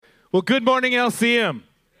Well, good morning, LCM.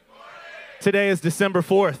 Today is December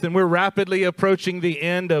 4th, and we're rapidly approaching the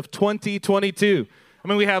end of 2022. I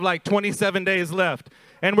mean, we have like 27 days left,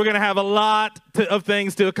 and we're going to have a lot of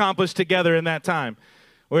things to accomplish together in that time.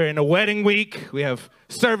 We're in a wedding week. We have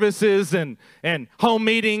services and home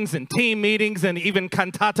meetings and team meetings and even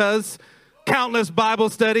cantatas, countless Bible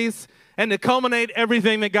studies. And to culminate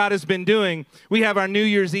everything that God has been doing, we have our New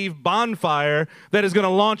Year's Eve bonfire that is going to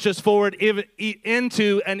launch us forward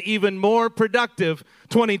into an even more productive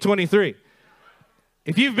 2023.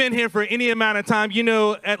 If you've been here for any amount of time, you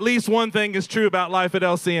know at least one thing is true about life at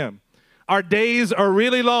LCM. Our days are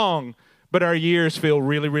really long, but our years feel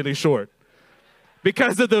really, really short.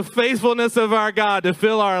 Because of the faithfulness of our God to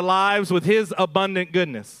fill our lives with His abundant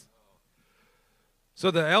goodness.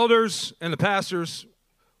 So the elders and the pastors,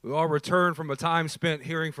 we all returned from a time spent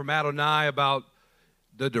hearing from Adonai about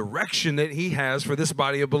the direction that He has for this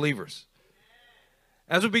body of believers.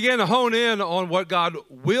 As we began to hone in on what God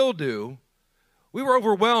will do, we were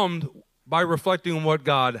overwhelmed by reflecting on what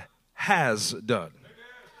God has done.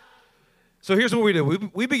 So here's what we did.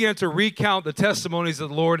 We began to recount the testimonies that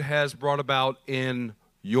the Lord has brought about in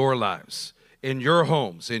your lives, in your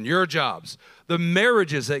homes, in your jobs, the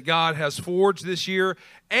marriages that God has forged this year,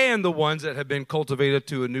 and the ones that have been cultivated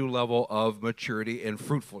to a new level of maturity and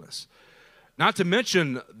fruitfulness. Not to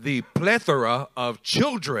mention the plethora of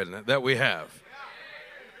children that we have.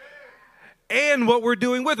 And what we're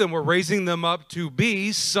doing with them, we're raising them up to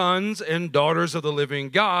be sons and daughters of the living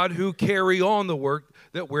God who carry on the work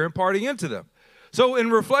that we're imparting into them. So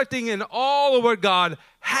in reflecting in all of what God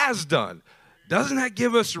has done, doesn't that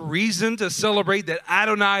give us reason to celebrate that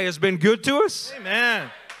Adonai has been good to us? Amen.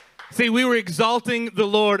 See, we were exalting the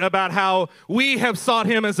Lord about how we have sought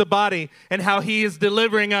Him as a body and how He is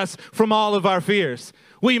delivering us from all of our fears.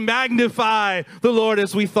 We magnify the Lord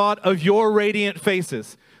as we thought of your radiant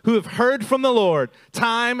faces, who have heard from the Lord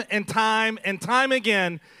time and time and time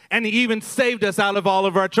again, and He even saved us out of all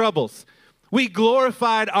of our troubles. We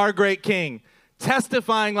glorified our great King,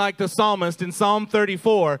 testifying like the psalmist in Psalm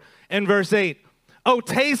 34 and verse 8. Oh,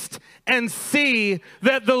 taste and see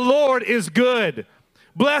that the Lord is good.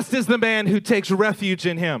 Blessed is the man who takes refuge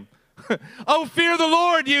in Him. Oh, fear the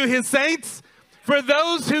Lord, you His saints, for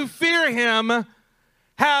those who fear Him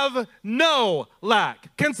have no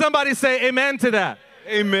lack. Can somebody say amen to that?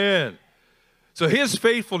 Amen. So His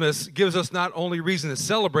faithfulness gives us not only reason to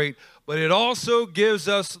celebrate, but it also gives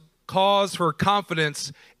us cause for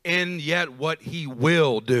confidence in yet what He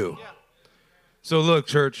will do. Yeah. So look,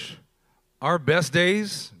 church, our best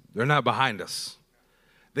days, they're not behind us.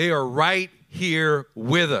 They are right here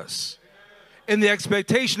with us. And the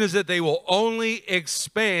expectation is that they will only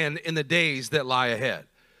expand in the days that lie ahead.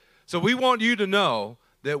 So we want you to know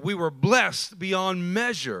that we were blessed beyond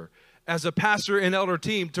measure as a pastor and elder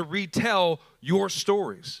team to retell your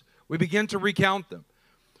stories. We begin to recount them.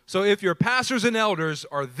 So if your pastors and elders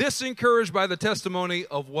are this encouraged by the testimony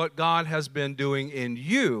of what God has been doing in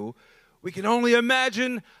you, we can only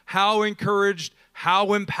imagine how encouraged,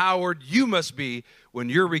 how empowered you must be when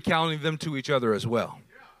you're recounting them to each other as well.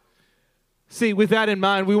 See, with that in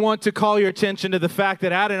mind, we want to call your attention to the fact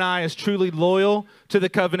that Adonai is truly loyal to the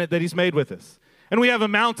covenant that He's made with us. And we have a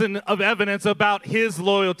mountain of evidence about His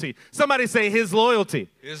loyalty. Somebody say His loyalty.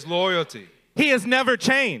 His loyalty. He has never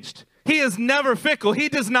changed. He is never fickle. He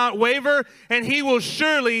does not waver, and He will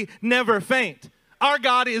surely never faint. Our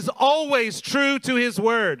God is always true to His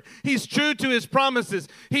word. He's true to His promises.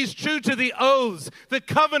 He's true to the oaths, the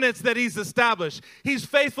covenants that He's established. He's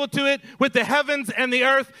faithful to it with the heavens and the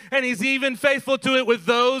earth, and He's even faithful to it with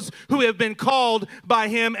those who have been called by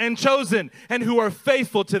Him and chosen, and who are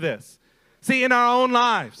faithful to this. See, in our own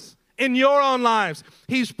lives, in your own lives,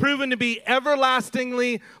 He's proven to be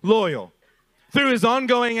everlastingly loyal through His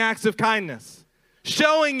ongoing acts of kindness,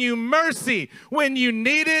 showing you mercy when you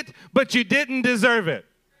need it, but you didn't deserve it.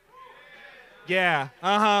 Yeah,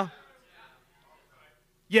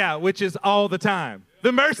 Yeah, which is all the time.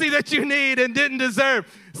 The mercy that you need and didn't deserve.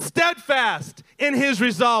 Steadfast in His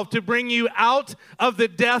resolve to bring you out of the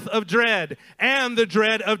death of dread and the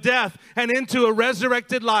dread of death and into a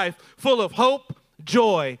resurrected life full of hope,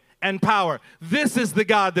 joy, and power. This is the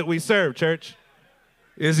God that we serve, church.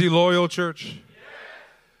 Is He loyal, church?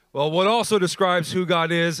 Well, what also describes who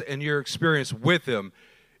God is and your experience with Him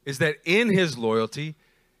is that in His loyalty,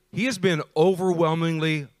 He has been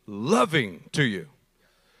overwhelmingly loving to you.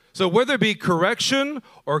 So whether it be correction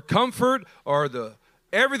or comfort or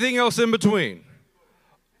everything else in between,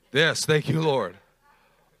 yes, thank you, Lord.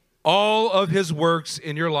 All of His works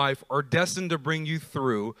in your life are destined to bring you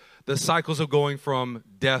through the cycles of going from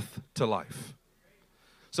death to life.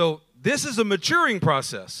 So this is a maturing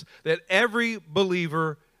process that every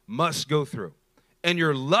believer must go through. And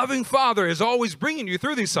your loving Father is always bringing you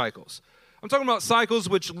through these cycles. I'm talking about cycles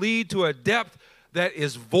which lead to a depth that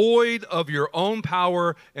is void of your own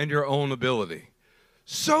power and your own ability,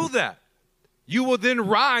 so that you will then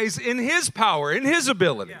rise in his power, in his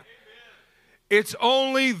ability. Yeah. It's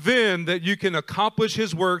only then that you can accomplish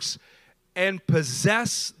his works and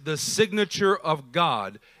possess the signature of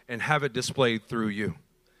God and have it displayed through you.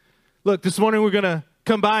 Look, this morning we're going to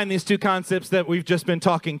combine these two concepts that we've just been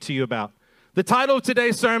talking to you about. The title of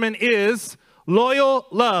today's sermon is Loyal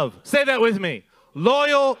Love. Say that with me.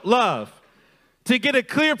 Loyal love. To get a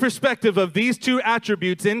clear perspective of these two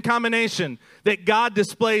attributes in combination that God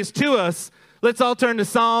displays to us, let's all turn to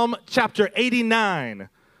Psalm chapter 89.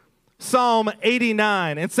 Psalm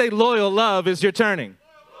 89. And say loyal love as you're turning.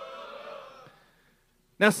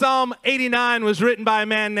 Now, Psalm 89 was written by a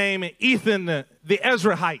man named Ethan the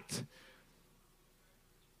Ezrahite.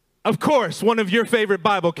 Of course, one of your favorite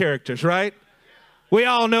Bible characters, right? We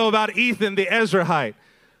all know about Ethan the Ezrahite.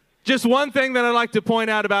 Just one thing that I'd like to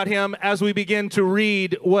point out about him as we begin to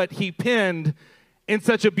read what he penned in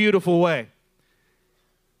such a beautiful way.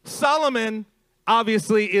 Solomon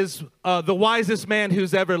obviously is the wisest man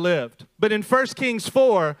who's ever lived. But in 1 Kings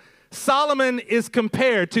 4, Solomon is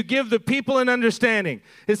compared to give the people an understanding.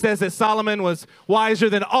 It says that Solomon was wiser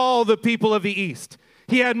than all the people of the East.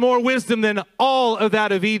 He had more wisdom than all of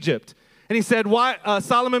that of Egypt. And he said,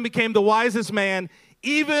 Solomon became the wisest man,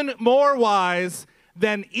 even more wise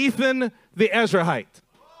than Ethan the Ezrahite.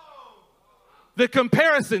 The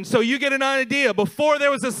comparison, so you get an idea, before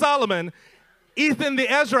there was a Solomon, Ethan the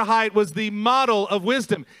Ezrahite was the model of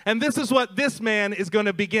wisdom. And this is what this man is going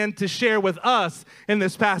to begin to share with us in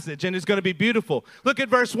this passage, and it's going to be beautiful. Look at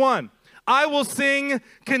verse 1. I will sing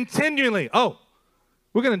continually. Oh,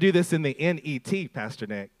 we're going to do this in the NET, Pastor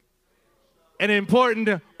Nick. An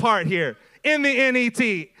important part here. In the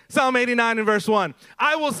NET, Psalm 89 and verse 1.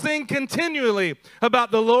 I will sing continually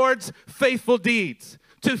about the Lord's faithful deeds.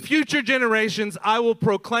 To future generations, I will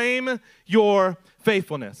proclaim your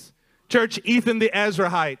faithfulness. Church, Ethan the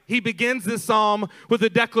Ezrahite, he begins this psalm with the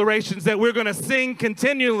declarations that we're going to sing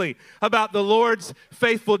continually about the Lord's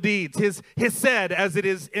faithful deeds, his hesed, as it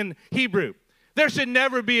is in Hebrew. There should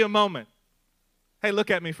never be a moment. Hey,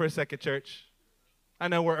 look at me for a second, church. I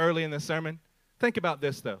know we're early in the sermon. Think about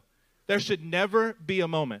this, though. There should never be a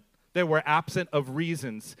moment that we're absent of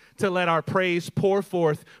reasons to let our praise pour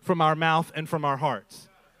forth from our mouth and from our hearts.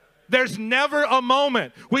 There's never a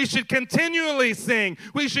moment. We should continually sing.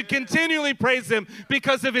 We should continually praise him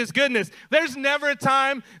because of his goodness. There's never a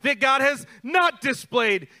time that God has not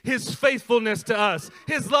displayed his faithfulness to us,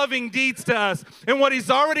 his loving deeds to us, and what he's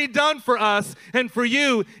already done for us and for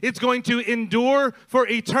you, it's going to endure for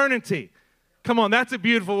eternity. Come on, that's a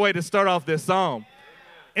beautiful way to start off this psalm.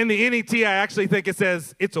 In the NET, I actually think it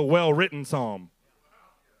says it's a well-written psalm.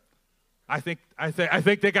 I think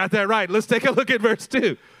they got that right. Let's take a look at verse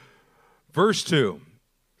 2. Verse 2,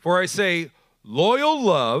 for I say, loyal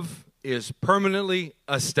love is permanently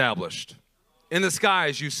established. In the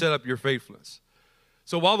skies you set up your faithfulness.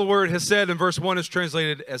 So while the word hesed in verse 1 is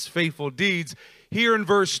translated as faithful deeds, here in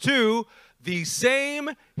verse 2, the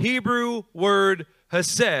same Hebrew word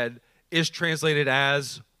hesed is translated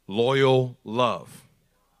as loyal love.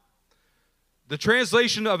 The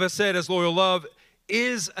translation of hesed as loyal love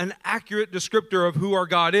is an accurate descriptor of who our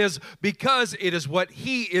God is because it is what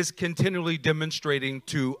he is continually demonstrating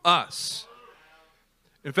to us.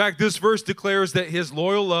 In fact, this verse declares that his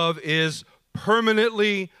loyal love is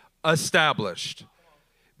permanently established,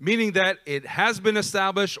 meaning that it has been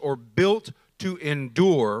established or built to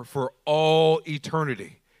endure for all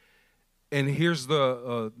eternity. And here's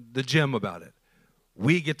the gem about it.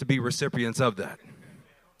 We get to be recipients of that.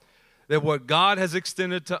 That what God has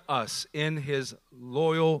extended to us in his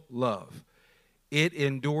loyal love, it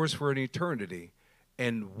endures for an eternity,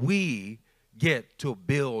 and we get to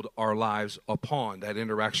build our lives upon that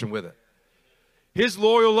interaction with it. His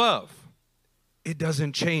loyal love, it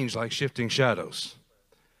doesn't change like shifting shadows.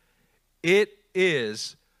 It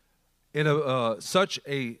is in such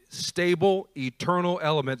a stable, eternal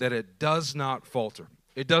element that it does not falter.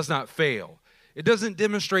 It does not fail. It doesn't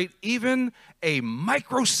demonstrate even a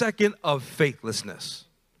microsecond of faithlessness.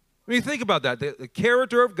 I mean, think about that. The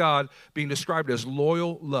character of God being described as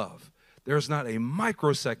loyal love. There's not a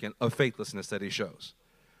microsecond of faithlessness that he shows.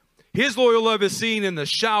 His loyal love is seen in the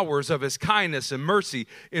showers of his kindness and mercy,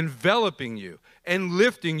 enveloping you and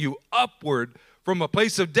lifting you upward from a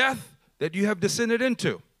place of death that you have descended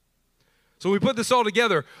into. So we put this all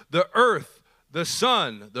together. The earth, the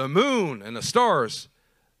sun, the moon, and the stars,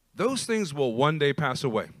 Those things will one day pass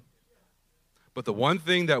away. But the one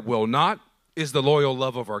thing that will not is the loyal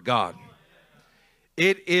love of our God.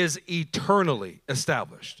 It is eternally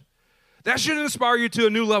established. That should inspire you to a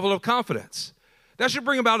new level of confidence. That should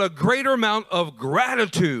bring about a greater amount of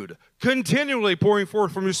gratitude continually pouring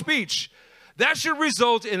forth from your speech. That should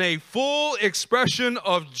result in a full expression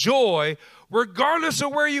of joy regardless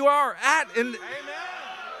of where you are at. And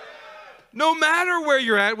no matter where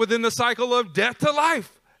you're at within the cycle of death to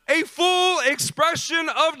life, a full expression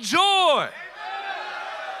of joy.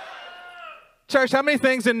 Church, how many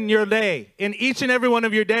things in your day, in each and every one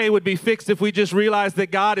of your day, would be fixed if we just realized that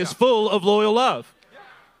God is full of loyal love?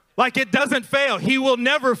 Like it doesn't fail. He will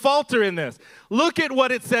never falter in this. Look at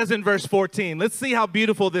what it says in verse 14. Let's see how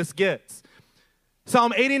beautiful this gets.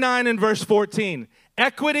 Psalm 89 and verse 14.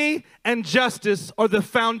 Equity and justice are the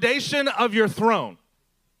foundation of your throne.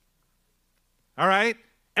 All right?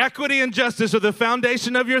 Equity and justice are the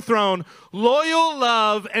foundation of your throne. Loyal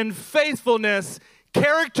love and faithfulness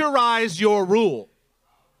characterize your rule.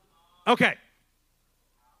 Okay.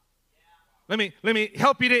 Let me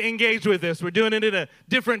help you to engage with this. We're doing it in a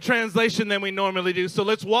different translation than we normally do. So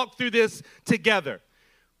let's walk through this together.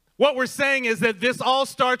 What we're saying is that this all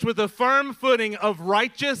starts with a firm footing of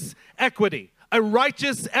righteous equity. A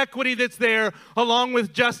righteous equity that's there along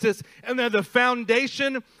with justice. And they're the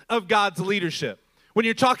foundation of God's leadership. When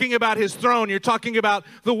you're talking about his throne, you're talking about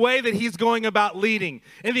the way that he's going about leading.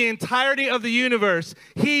 In the entirety of the universe,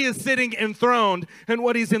 he is sitting enthroned, and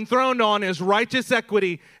what he's enthroned on is righteous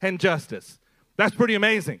equity and justice. That's pretty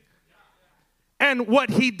amazing. And what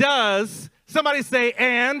he does, somebody say,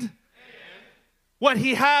 and what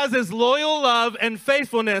he has is loyal love and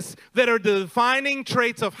faithfulness that are the defining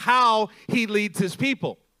traits of how he leads his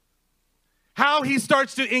people. How he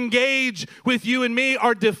starts to engage with you and me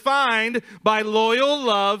are defined by loyal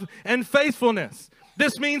love and faithfulness.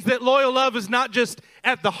 This means that loyal love is not just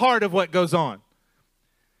at the heart of what goes on.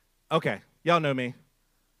 Okay, y'all know me.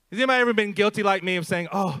 Has anybody ever been guilty like me of saying,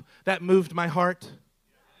 oh, that moved my heart?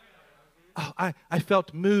 Oh, I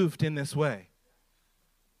felt moved in this way.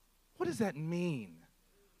 What does that mean?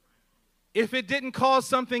 If it didn't cause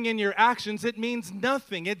something in your actions, it means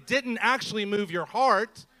nothing. It didn't actually move your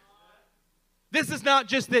heart. This is not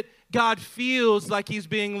just that God feels like he's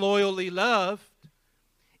being loyally loved.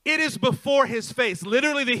 It is before his face.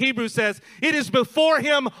 Literally, the Hebrew says, it is before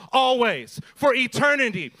him always, for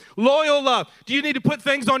eternity. Loyal love. Do you need to put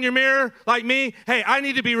things on your mirror like me? Hey, I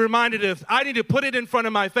need to be reminded of, I need to put it in front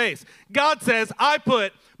of my face. God says, I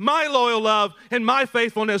put my loyal love and my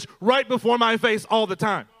faithfulness right before my face all the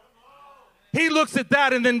time. He looks at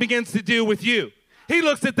that and then begins to deal with you. He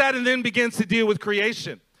looks at that and then begins to deal with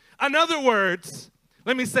creation. In other words,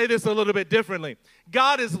 let me say this a little bit differently.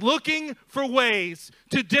 God is looking for ways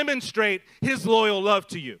to demonstrate his loyal love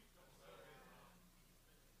to you.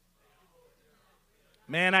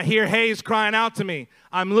 Man, I hear Hayes crying out to me.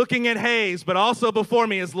 I'm looking at Hayes, but also before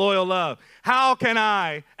me is loyal love. How can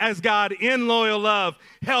I, as God in loyal love,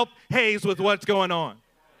 help Hayes with what's going on?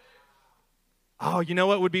 Oh, you know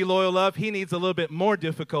what would be loyal love? He needs a little bit more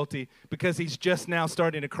difficulty because he's just now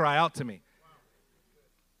starting to cry out to me.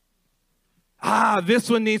 This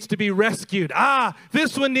one needs to be rescued.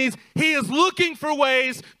 This one needs, he is looking for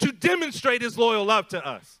ways to demonstrate his loyal love to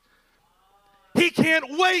us. He can't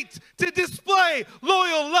wait to display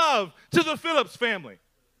loyal love to the Phillips family.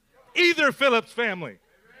 Either Phillips family.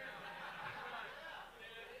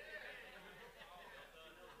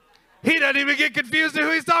 He doesn't even get confused at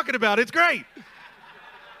who he's talking about. It's great.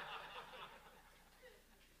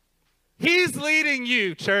 He's leading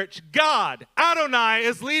you, church. God, Adonai,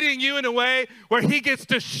 is leading you in a way where he gets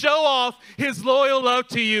to show off his loyal love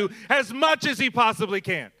to you as much as he possibly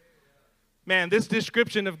can. Man, this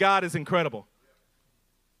description of God is incredible.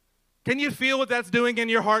 Can you feel what that's doing in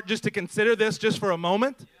your heart just to consider this just for a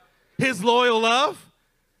moment? His loyal love?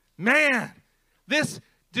 Man, this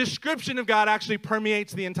description of God actually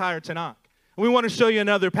permeates the entire Tanakh. We want to show you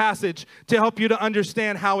another passage to help you to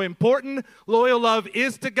understand how important loyal love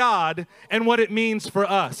is to God and what it means for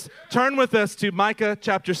us. Turn with us to Micah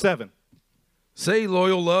chapter 7. Say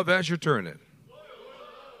loyal love as you're turning.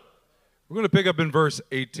 We're going to pick up in verse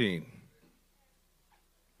 18.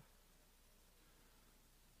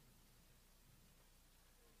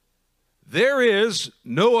 There is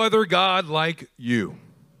no other God like you.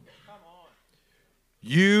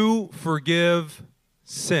 You forgive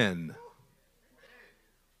sin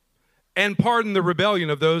and pardon the rebellion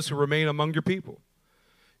of those who remain among your people.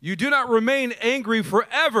 You do not remain angry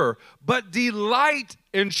forever, but delight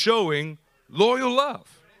in showing loyal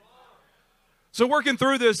love. So working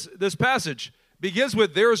through this passage begins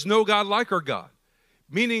with there is no God like our God.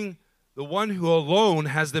 meaning the one who alone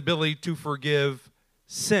has the ability to forgive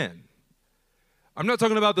sin. I'm not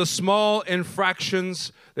talking about the small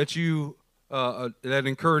infractions that you that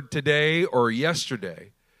incurred today or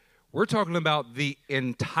yesterday. We're talking about the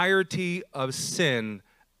entirety of sin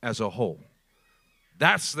as a whole.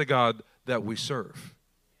 That's the God that we serve.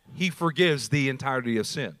 He forgives the entirety of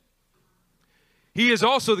sin. He is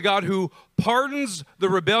also the God who pardons the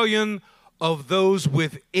rebellion of those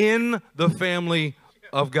within the family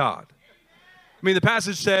of God. I mean, the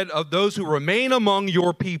passage said, of those who remain among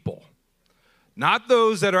your people, not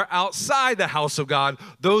those that are outside the house of God,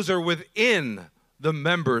 those are within the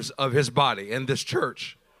members of his body and this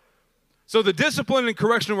church. So the discipline and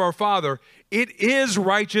correction of our Father, it is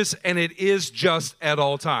righteous and it is just at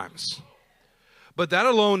all times. But that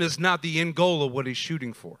alone is not the end goal of what he's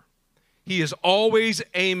shooting for. He is always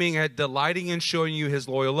aiming at delighting in showing you his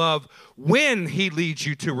loyal love when he leads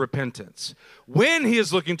you to repentance, when he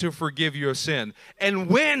is looking to forgive your sin, and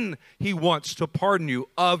when he wants to pardon you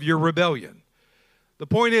of your rebellion. The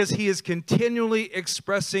point is, he is continually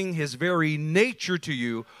expressing his very nature to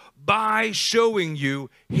you by showing you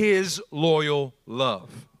his loyal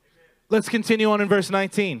love. Let's continue on in verse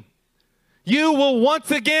 19. You will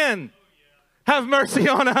once again have mercy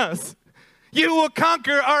on us. You will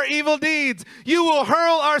conquer our evil deeds. You will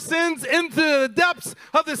hurl our sins into the depths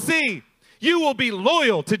of the sea. You will be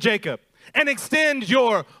loyal to Jacob and extend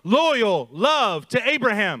your loyal love to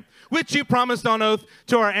Abraham, which you promised on oath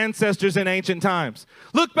to our ancestors in ancient times.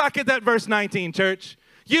 Look back at that verse 19, church.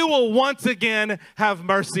 You will once again have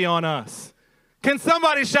mercy on us. Can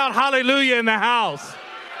somebody shout hallelujah in the house?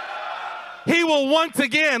 He will once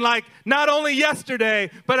again, like not only yesterday,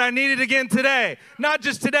 but I need it again today. Not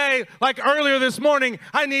just today, like earlier this morning,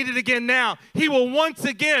 I need it again now. He will once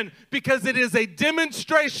again, because it is a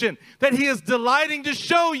demonstration that he is delighting to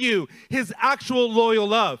show you his actual loyal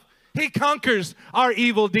love. He conquers our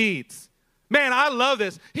evil deeds. Man, I love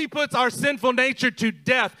this. He puts our sinful nature to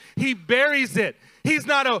death. He buries it. He's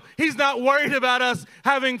not worried about us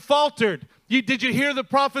having faltered. Did you hear the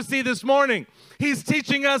prophecy this morning? He's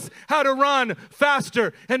teaching us how to run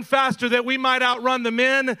faster and faster, that we might outrun the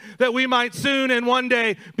men, that we might soon and one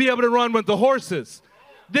day be able to run with the horses.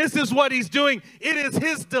 This is what he's doing. It is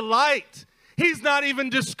his delight. He's not even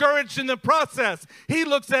discouraged in the process. He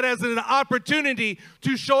looks at it as an opportunity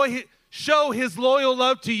to show his loyal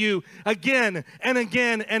love to you again and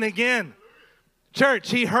again and again.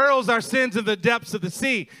 Church, he hurls our sins in the depths of the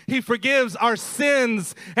sea. He forgives our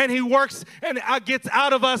sins, and he works and gets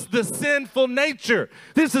out of us the sinful nature.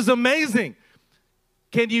 This is amazing.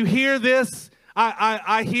 Can you hear this?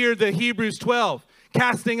 I hear the Hebrews 12,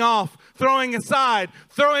 casting off, throwing aside,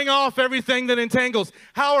 throwing off everything that entangles.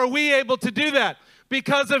 How are we able to do that?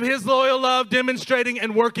 Because of his loyal love demonstrating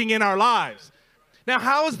and working in our lives. Now,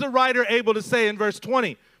 how is the writer able to say in verse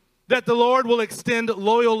 20 that the Lord will extend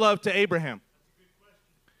loyal love to Abraham?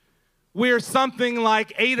 We're something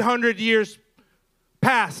like 800 years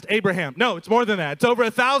past Abraham. No, it's more than that. It's over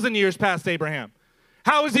 1,000 years past Abraham.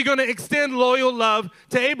 How is he going to extend loyal love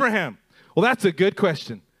to Abraham? Well, that's a good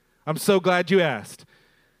question. I'm so glad you asked.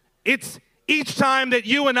 It's each time that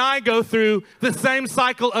you and I go through the same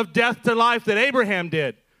cycle of death to life that Abraham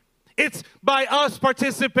did. It's by us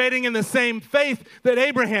participating in the same faith that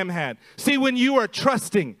Abraham had. See, when you are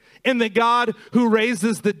trusting in the God who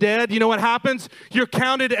raises the dead, you know what happens? You're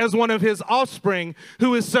counted as one of his offspring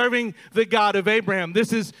who is serving the God of Abraham.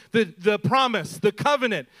 This is the promise, the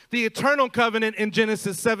covenant, the eternal covenant in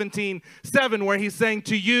Genesis 17:7, where he's saying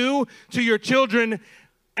to you, to your children,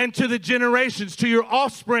 and to the generations, to your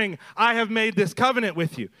offspring, I have made this covenant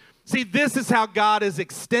with you. See, this is how God is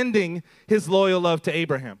extending his loyal love to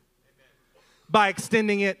Abraham. By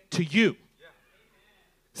extending it to you.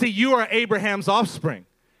 See, you are Abraham's offspring.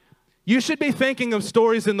 You should be thinking of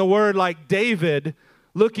stories in the Word like David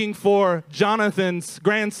looking for Jonathan's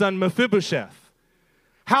grandson Mephibosheth.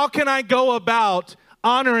 How can I go about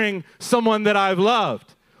honoring someone that I've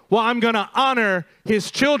loved? Well, I'm going to honor his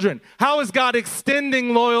children. How is God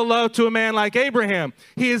extending loyal love to a man like Abraham?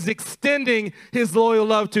 He is extending his loyal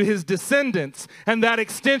love to his descendants. And that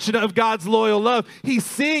extension of God's loyal love, he's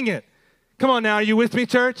seeing it. Come on now, are you with me,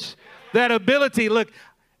 church? That ability, look,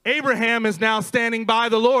 Abraham is now standing by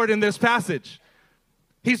the Lord in this passage.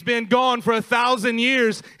 He's been gone for 1,000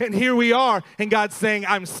 years, and here we are. And God's saying,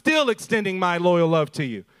 I'm still extending my loyal love to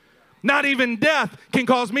you. Not even death can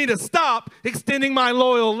cause me to stop extending my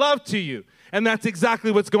loyal love to you. And that's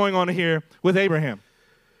exactly what's going on here with Abraham.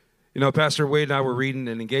 You know, Pastor Wade and I were reading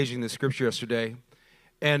and engaging the scripture yesterday,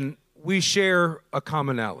 and we share a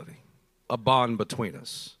commonality, a bond between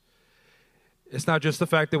us. It's not just the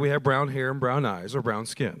fact that we have brown hair and brown eyes or brown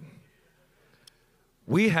skin.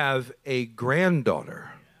 We have a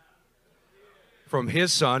granddaughter from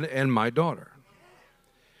his son and my daughter.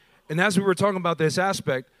 And as we were talking about this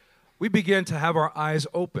aspect, we began to have our eyes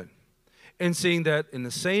open and seeing that in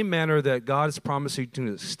the same manner that God is promising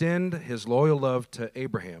to extend his loyal love to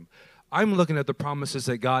Abraham, I'm looking at the promises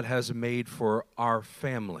that God has made for our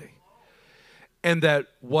family. And that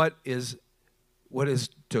what is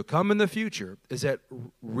to come in the future is that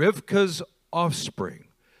Rivka's offspring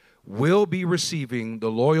will be receiving the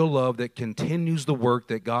loyal love that continues the work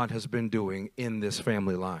that God has been doing in this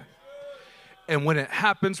family line. And when it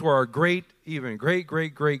happens for our even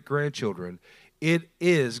great-great-great-grandchildren, it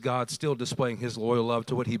is God still displaying his loyal love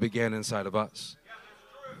to what he began inside of us.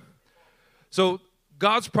 So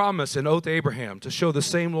God's promise and oath to Abraham to show the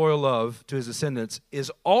same loyal love to his descendants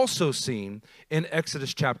is also seen in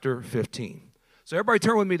Exodus chapter 15. So everybody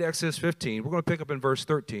turn with me to Exodus 15. We're going to pick up in verse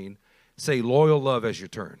 13. Say loyal love as you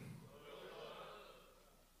turn.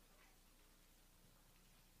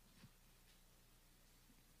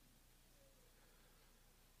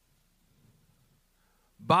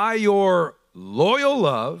 By your loyal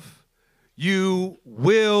love, you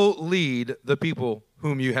will lead the people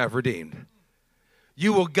whom you have redeemed.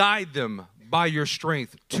 You will guide them by your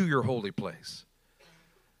strength to your holy place.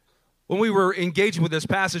 When we were engaging with this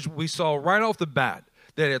passage, we saw right off the bat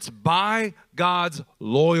that it's by God's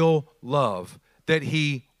loyal love that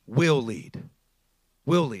he will lead.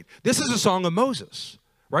 Will lead. This is a song of Moses,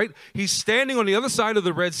 right? He's standing on the other side of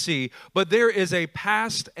the Red Sea, but there is a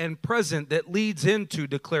past and present that leads into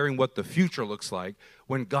declaring what the future looks like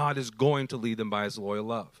when God is going to lead them by his loyal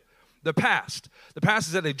love. The past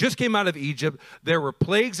is that they just came out of Egypt. There were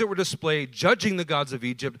plagues that were displayed, judging the gods of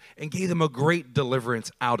Egypt, and gave them a great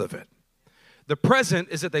deliverance out of it. The present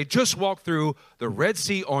is that they just walked through the Red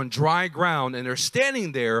Sea on dry ground, and they're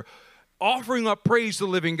standing there offering up praise to the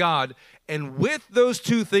living God. And with those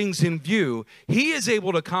two things in view, he is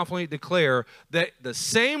able to confidently declare that the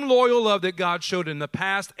same loyal love that God showed in the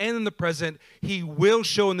past and in the present, he will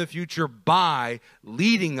show in the future by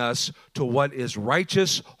leading us to what is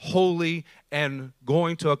righteous, holy, and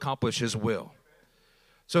going to accomplish his will.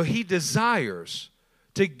 So he desires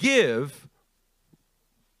to give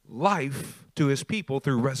life to his people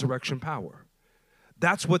through resurrection power.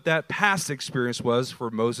 That's what that past experience was for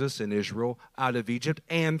Moses and Israel out of Egypt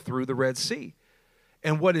and through the Red Sea.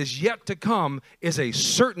 And what is yet to come is a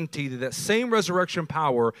certainty that that same resurrection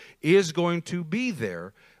power is going to be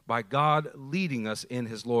there by God leading us in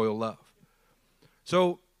his loyal love.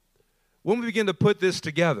 So when we begin to put this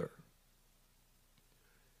together,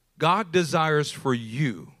 God desires for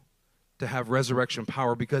you to have resurrection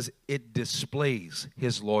power because it displays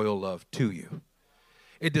his loyal love to you.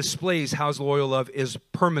 It displays how his loyal love is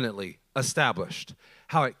permanently established,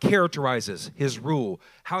 how it characterizes his rule,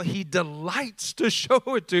 how he delights to show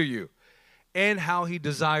it to you, and how he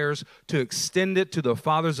desires to extend it to the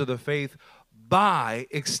fathers of the faith by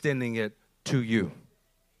extending it to you.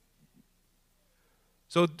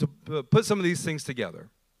 So to put some of these things together,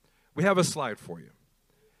 we have a slide for you.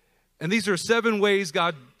 And these are 7 ways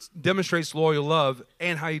God demonstrates loyal love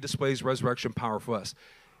and how he displays resurrection power for us.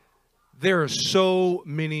 There are so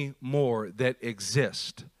many more that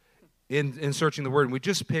exist in searching the word. And we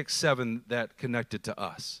just picked 7 that connected to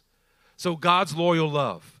us. So God's loyal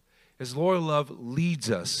love. His loyal love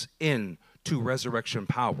leads us into resurrection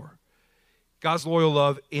power. God's loyal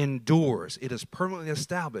love endures. It is permanently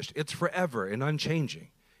established. It's forever and unchanging.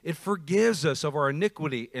 It forgives us of our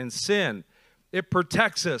iniquity and sin. It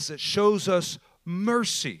protects us. It shows us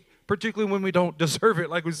mercy, particularly when we don't deserve it,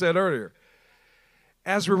 like we said earlier.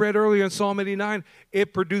 As we read earlier in Psalm 89,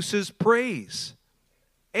 it produces praise,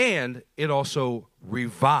 and it also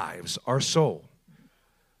revives our soul.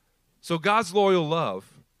 So God's loyal love,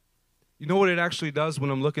 you know what it actually does when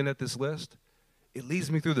I'm looking at this list? It leads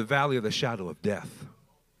me through the valley of the shadow of death.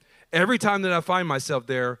 Every time that I find myself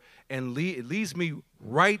there, and it leads me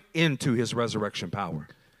right into his resurrection power.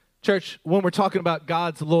 Church, when we're talking about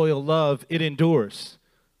God's loyal love, it endures.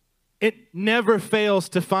 It never fails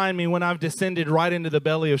to find me when I've descended right into the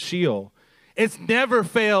belly of Sheol. It's never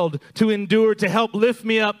failed to endure to help lift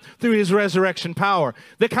me up through his resurrection power.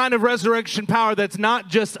 The kind of resurrection power that's not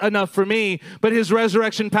just enough for me, but his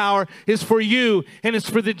resurrection power is for you and it's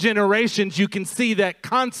for the generations. You can see that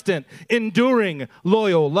constant, enduring,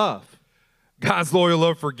 loyal love. God's loyal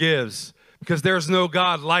love forgives because there's no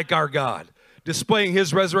God like our God, displaying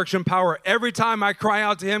his resurrection power every time I cry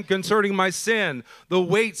out to him concerning my sin, the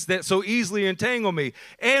weights that so easily entangle me,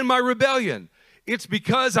 and my rebellion. It's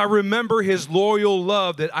because I remember his loyal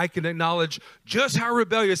love that I can acknowledge just how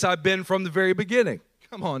rebellious I've been from the very beginning.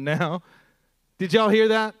 Come on now. Did y'all hear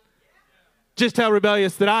that? Just how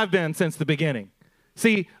rebellious that I've been since the beginning.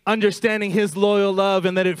 See, understanding his loyal love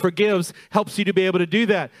and that it forgives helps you to be able to do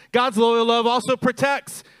that. God's loyal love also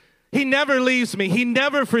protects. He never leaves me. He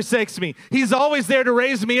never forsakes me. He's always there to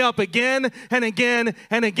raise me up again and again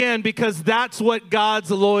and again, because that's what God's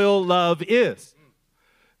loyal love is.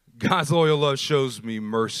 God's loyal love shows me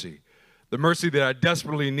mercy, the mercy that I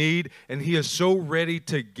desperately need, and he is so ready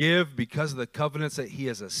to give because of the covenants that he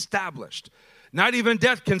has established. Not even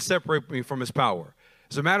death can separate me from his power.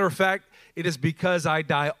 As a matter of fact, it is because I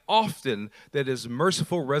die often that his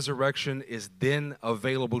merciful resurrection is then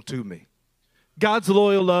available to me. God's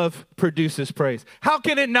loyal love produces praise. How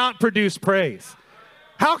can it not produce praise?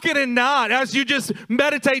 How can it not? As you just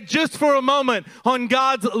meditate just for a moment on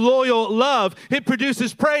God's loyal love, it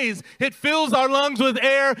produces praise. It fills our lungs with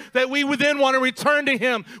air that we would then want to return to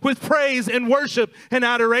him with praise and worship and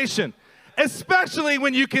adoration. Especially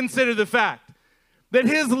when you consider the fact that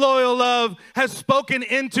his loyal love has spoken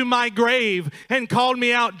into my grave and called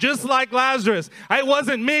me out just like Lazarus. It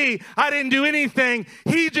wasn't me. I didn't do anything.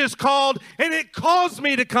 He just called, and it caused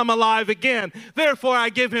me to come alive again. Therefore, I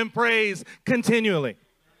give him praise continually.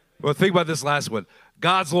 Well, think about this last one.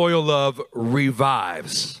 God's loyal love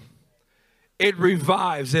revives. It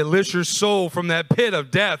revives. It lifts your soul from that pit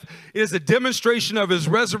of death. It is a demonstration of his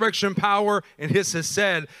resurrection power and his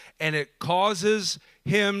hesed, and it causes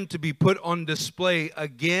him to be put on display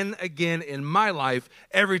again in my life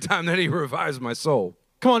every time that he revives my soul.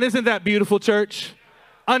 Come on, isn't that beautiful, church?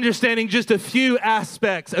 Understanding just a few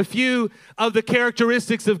aspects, a few of the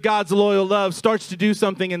characteristics of God's loyal love starts to do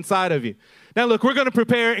something inside of you. Now look, we're going to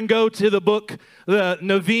prepare and go to the book, the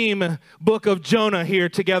Nevi'im book of Jonah here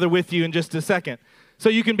together with you in just a second. So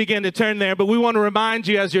you can begin to turn there, but we want to remind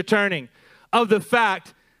you as you're turning of the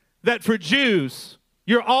fact that for Jews,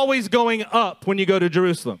 you're always going up when you go to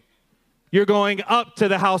Jerusalem. You're going up to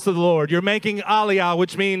the house of the Lord. You're making aliyah,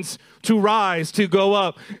 which means to rise, to go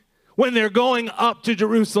up. When they're going up to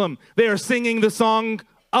Jerusalem, they are singing the song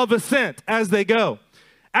of ascent as they go.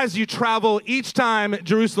 As you travel, each time,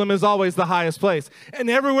 Jerusalem is always the highest place. And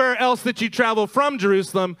everywhere else that you travel from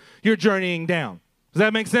Jerusalem, you're journeying down. Does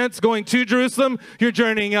that make sense? Going to Jerusalem, you're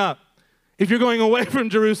journeying up. If you're going away from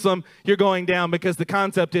Jerusalem, you're going down, because the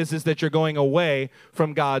concept is that you're going away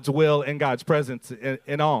from God's will and God's presence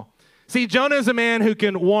in all. See, Jonah is a man who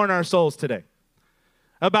can warn our souls today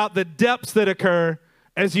about the depths that occur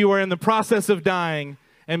as you are in the process of dying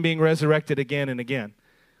and being resurrected again and again.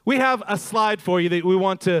 We have a slide for you that we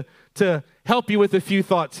want to help you with a few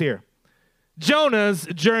thoughts here. Jonah's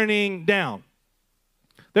journeying down.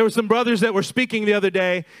 There were some brothers that were speaking the other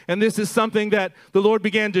day, and this is something that the Lord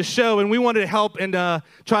began to show, and we wanted to help and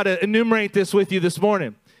try to enumerate this with you this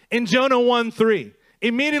morning. In Jonah 1:3,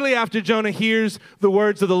 immediately after Jonah hears the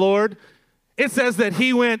words of the Lord, it says that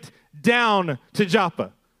he went down to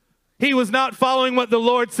Joppa. He was not following what the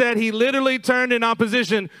Lord said. He literally turned in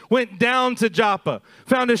opposition, went down to Joppa,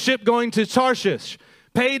 found a ship going to Tarshish,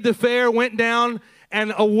 paid the fare, went down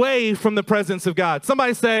and away from the presence of God.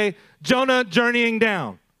 Somebody say, Jonah journeying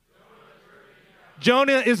down.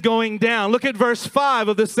 Jonah is going down. Look at verse 5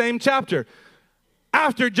 of the same chapter.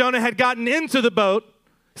 After Jonah had gotten into the boat,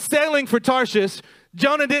 sailing for Tarshish,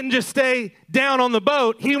 Jonah didn't just stay down on the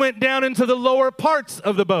boat. He went down into the lower parts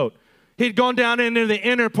of the boat. He'd gone down into the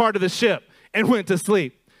inner part of the ship and went to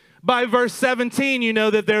sleep. By verse 17, you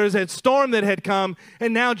know that there was a storm that had come,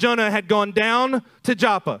 and now Jonah had gone down to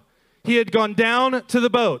Joppa. He had gone down to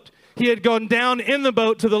the boat. He had gone down in the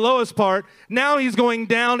boat to the lowest part. Now he's going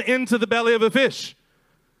down into the belly of a fish.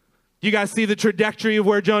 You guys see the trajectory of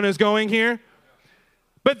where Jonah is going here?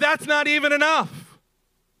 But that's not even enough.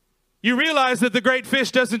 You realize that the great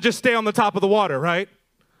fish doesn't just stay on the top of the water, right?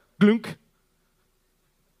 Glunk.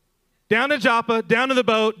 Down to Joppa, down to the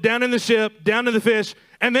boat, down in the ship, down to the fish,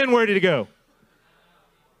 and then where did he go?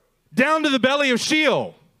 Down to the belly of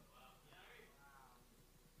Sheol.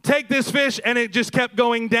 Take this fish, and it just kept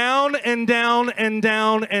going down and down and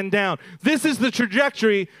down and down. This is the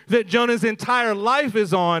trajectory that Jonah's entire life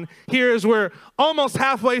is on. Here is we're almost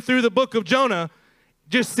halfway through the book of Jonah,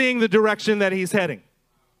 just seeing the direction that he's heading.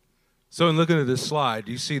 So in looking at this slide,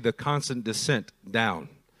 you see the constant descent down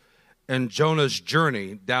and Jonah's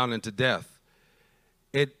journey down into death.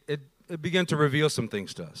 It began to reveal some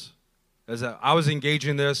things to us. As I was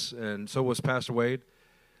engaging this, and so was Pastor Wade,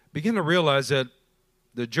 began to realize that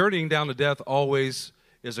the journeying down to death always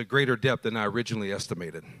is a greater depth than I originally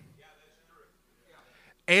estimated. Yeah, that's true.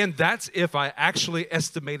 Yeah. And that's if I actually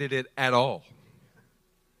estimated it at all.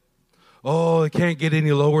 oh, it can't get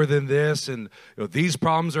any lower than this, and these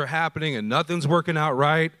problems are happening and nothing's working out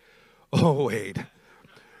right. Oh, wait.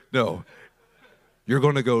 No, you're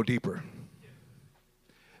going to go deeper.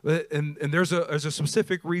 And there's a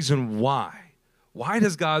specific reason why. Why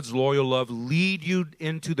does God's loyal love lead you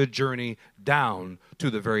into the journey down to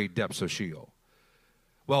the very depths of Sheol?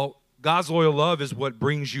 Well, God's loyal love is what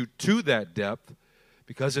brings you to that depth,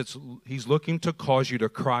 because he's looking to cause you to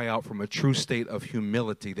cry out from a true state of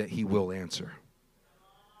humility that he will answer.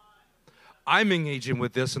 I'm engaging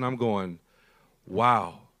with this and I'm going,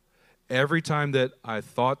 wow. Every time that I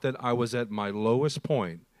thought that I was at my lowest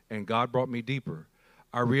point and God brought me deeper,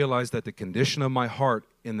 I realized that the condition of my heart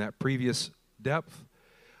in that previous depth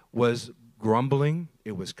was grumbling,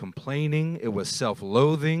 it was complaining, it was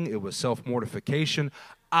self-loathing, it was self-mortification.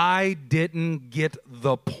 I didn't get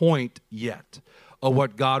the point yet of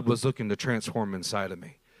what God was looking to transform inside of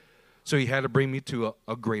me. So he had to bring me to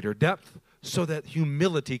a greater depth so that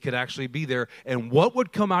humility could actually be there. And what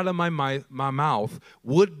would come out of my mouth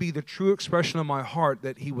would be the true expression of my heart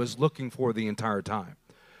that he was looking for the entire time.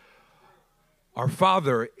 Our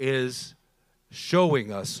Father is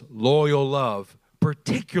showing us loyal love,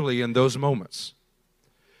 particularly in those moments.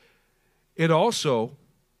 It also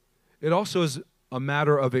is a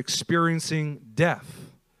matter of experiencing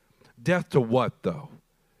death. Death to what, though?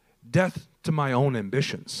 Death to my own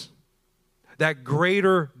ambitions. That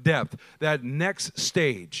greater depth, that next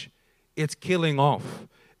stage, it's killing off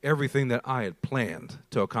everything that I had planned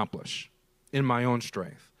to accomplish in my own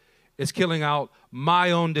strength. It's killing out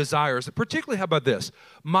my own desires, particularly, how about this?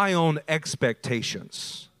 My own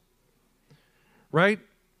expectations, right?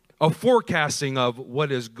 A forecasting of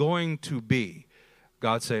what is going to be.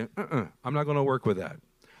 God saying, I'm not going to work with that.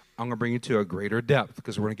 I'm going to bring you to a greater depth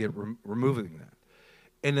because we're going to get removing that.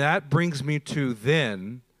 And that brings me to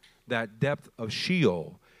then that depth of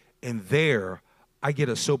Sheol. And there, I get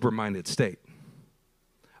a sober-minded state.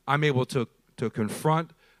 I'm able to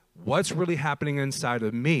confront what's really happening inside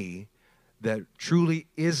of me that truly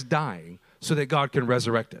is dying so that God can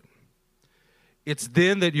resurrect it. It's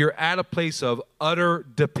then that you're at a place of utter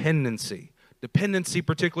dependency. Dependency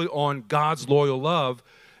particularly on God's loyal love,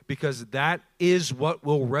 because that is what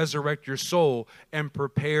will resurrect your soul and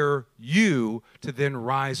prepare you to then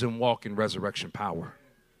rise and walk in resurrection power.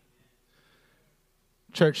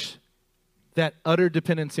 Church, that utter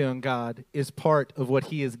dependency on God is part of what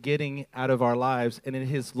he is getting out of our lives, and in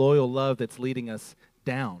his loyal love that's leading us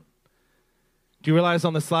down. Do you realize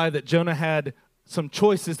on the slide that Jonah had some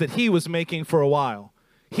choices that he was making for a while?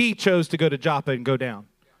 He chose to go to Joppa and go down.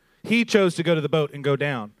 He chose to go to the boat and go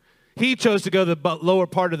down. He chose to go to the lower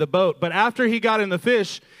part of the boat. But after he got in the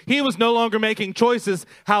fish, he was no longer making choices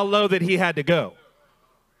how low that he had to go.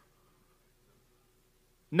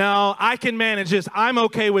 No, I can manage this. I'm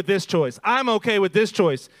okay with this choice. I'm okay with this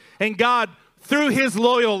choice. And God, through his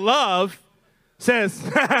loyal love, says,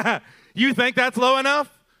 you think that's low enough?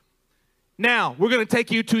 Now, we're going to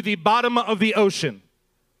take you to the bottom of the ocean.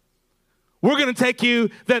 We're going to take you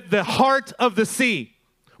to the heart of the sea.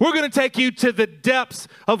 We're going to take you to the depths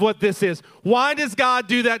of what this is. Why does God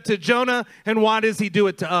do that to Jonah, and why does he do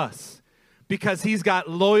it to us? Because he's got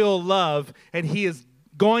loyal love, and he is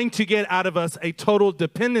going to get out of us a total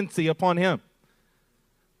dependency upon him.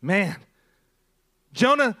 Man,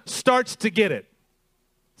 Jonah starts to get it.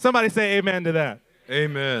 Somebody say amen to that.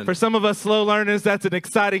 Amen. For some of us slow learners, that's an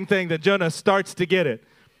exciting thing that Jonah starts to get it.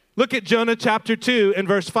 Look at Jonah chapter 2 and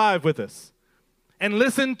verse 5 with us. And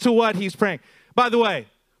listen to what he's praying. By the way,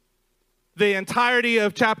 the entirety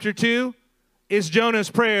of chapter 2 is Jonah's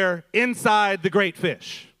prayer inside the great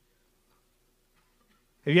fish.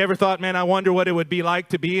 Have you ever thought, man, I wonder what it would be like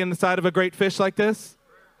to be inside of a great fish like this?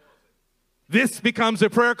 This becomes a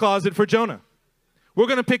prayer closet for Jonah. We're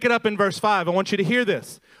going to pick it up in verse 5. I want you to hear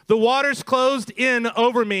this. The waters closed in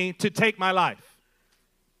over me to take my life.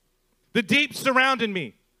 The deep surrounded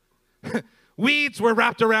me. Weeds were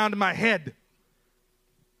wrapped around my head.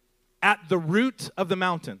 At the root of the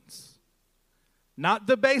mountains. Not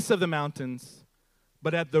the base of the mountains,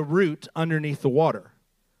 but at the root underneath the water.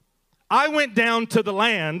 I went down to the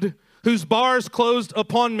land whose bars closed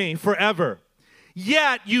upon me forever.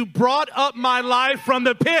 Yet you brought up my life from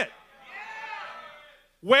the pit.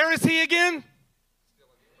 Where is he again?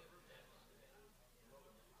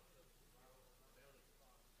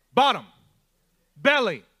 Bottom,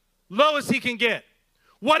 belly, lowest he can get.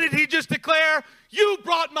 What did he just declare? You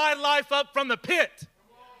brought my life up from the pit.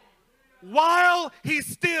 While he's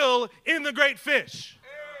still in the great fish.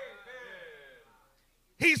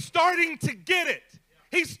 He's starting to get it.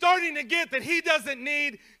 He's starting to get that he doesn't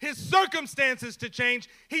need his circumstances to change.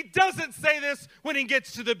 He doesn't say this when he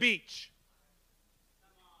gets to the beach.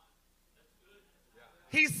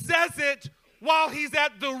 He says it while he's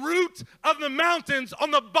at the root of the mountains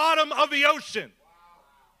on the bottom of the ocean.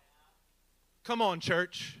 Come on,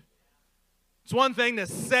 church. It's one thing to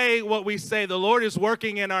say what we say. The Lord is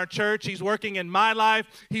working in our church. He's working in my life.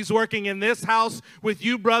 He's working in this house with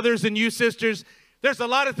you brothers and you sisters. There's a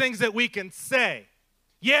lot of things that we can say.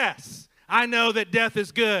 Yes, I know that death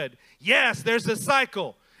is good. Yes, there's a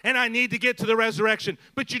cycle, and I need to get to the resurrection.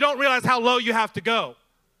 But you don't realize how low you have to go.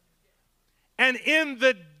 And in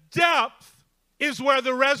the depth is where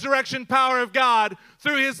the resurrection power of God,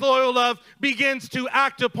 through his loyal love, begins to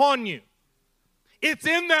act upon you. It's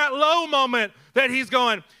in that low moment that he's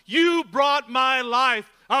going, you brought my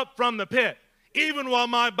life up from the pit, even while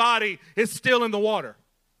my body is still in the water.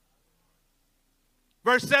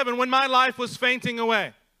 Verse 7, when my life was fainting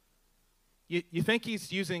away. You think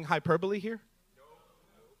he's using hyperbole here?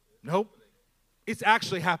 Nope. It's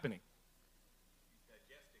actually happening.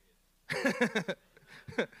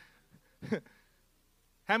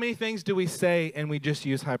 How many things do we say and we just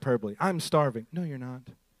use hyperbole? I'm starving. No, you're not.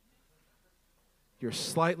 You're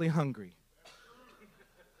slightly hungry.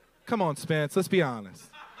 Come on, Spence, let's be honest.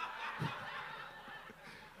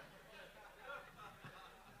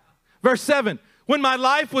 Verse 7, when my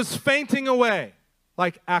life was fainting away,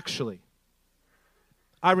 like actually,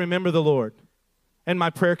 I remember the Lord, and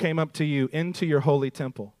my prayer came up to you into your holy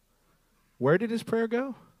temple. Where did his prayer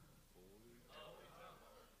go?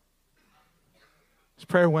 His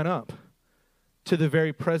prayer went up to the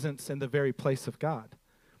very presence and the very place of God.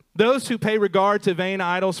 Those who pay regard to vain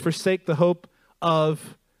idols forsake the hope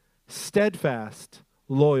of steadfast,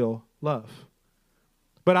 loyal love.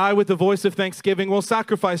 But I, with the voice of thanksgiving, will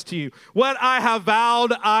sacrifice to you. What I have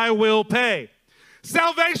vowed, I will pay.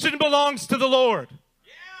 Salvation belongs to the Lord.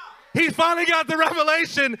 Yeah. He finally got the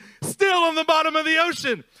revelation, still on the bottom of the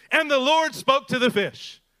ocean. And the Lord spoke to the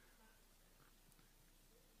fish.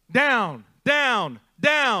 Down, down,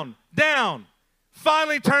 down, down.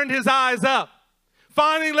 Finally turned his eyes up.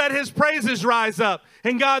 Finally let his praises rise up.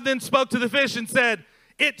 And God then spoke to the fish and said,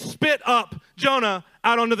 it spit up Jonah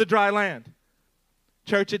out onto the dry land.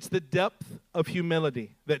 Church, it's the depth of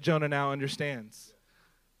humility that Jonah now understands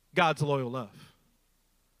God's loyal love.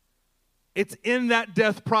 It's in that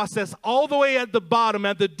death process, all the way at the bottom,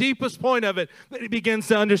 at the deepest point of it, that he begins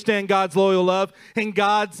to understand God's loyal love and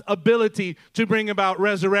God's ability to bring about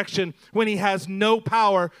resurrection when he has no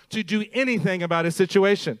power to do anything about his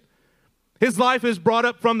situation. His life is brought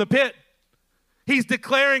up from the pit. He's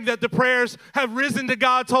declaring that the prayers have risen to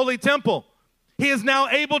God's holy temple. He is now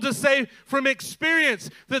able to say from experience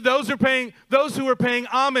that those who are paying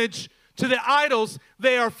homage to the idols,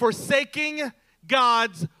 they are forsaking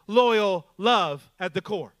God's loyal love at the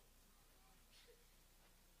core.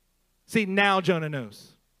 See, now Jonah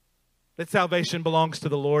knows that salvation belongs to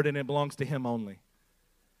the Lord and it belongs to him only.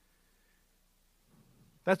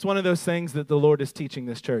 That's one of those things that the Lord is teaching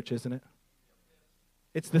this church, isn't it?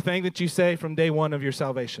 It's the thing that you say from day one of your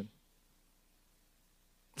salvation.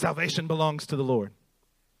 Salvation belongs to the Lord.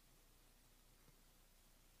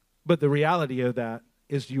 But the reality of that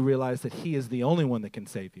is you realize that he is the only one that can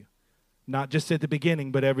save you. Not just at the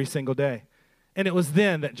beginning, but every single day. And it was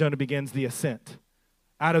then that Jonah begins the ascent.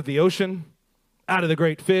 Out of the ocean, out of the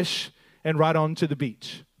great fish, and right on to the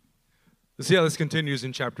beach. Let's see how this continues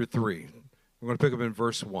in chapter 3. We're going to pick up in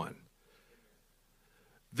verse 1.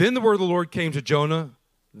 Then the word of the Lord came to Jonah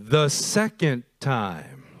the second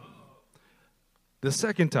time. The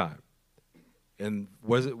second time. And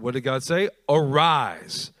what did God say?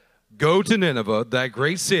 Arise, go to Nineveh, that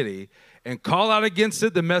great city, and call out against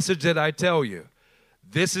it the message that I tell you.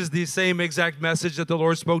 This is the same exact message that the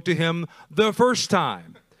Lord spoke to him the first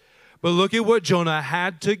time. But look at what Jonah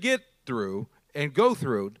had to get through and go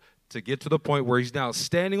through to get to the point where he's now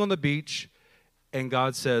standing on the beach, and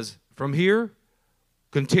God says, from here,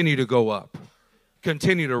 continue to go up.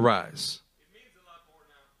 Continue to rise.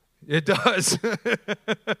 It does.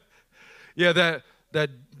 Yeah,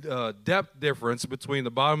 that depth difference between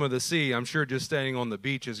the bottom of the sea, I'm sure just standing on the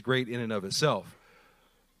beach is great in and of itself.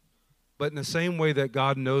 But in the same way that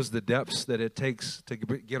God knows the depths that it takes to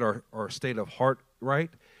get our state of heart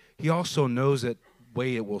right, he also knows that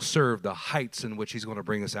way it will serve the heights in which he's going to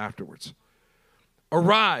bring us afterwards.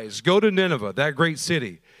 Arise, go to Nineveh, that great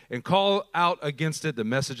city, and call out against it the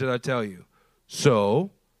message that I tell you.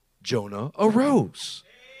 So Jonah arose.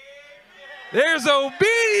 There's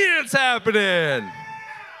obedience happening.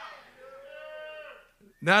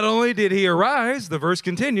 Not only did he arise, the verse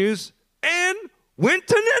continues, and went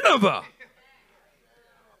to Nineveh,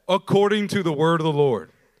 according to the word of the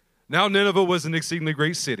Lord. Now Nineveh was an exceedingly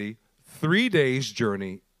great city, 3 days'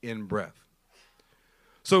 journey in breadth.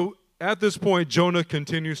 So At this point, Jonah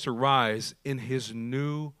continues to rise in his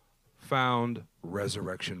newfound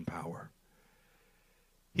resurrection power.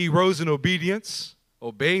 He rose in obedience,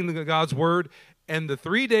 obeying God's word, and the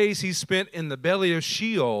 3 days he spent in the belly of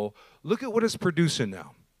Sheol, look at what it's producing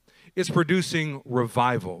now. It's producing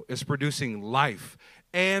revival. It's producing life,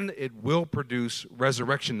 and it will produce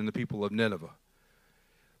resurrection in the people of Nineveh.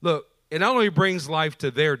 Look, it not only brings life to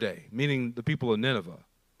their day, meaning the people of Nineveh,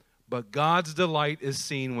 but God's delight is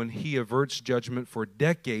seen when he averts judgment for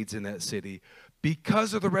decades in that city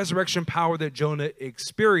because of the resurrection power that Jonah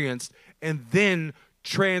experienced and then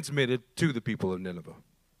transmitted to the people of Nineveh.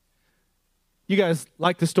 You guys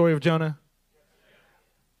like the story of Jonah?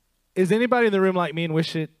 Is anybody in the room like me and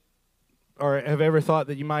wish it, or have ever thought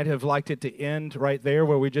that you might have liked it to end right there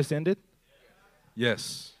where we just ended?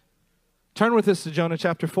 Yes. Turn with us to Jonah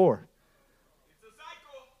chapter 4. It's a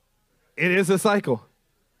cycle. It is a cycle.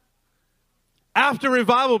 After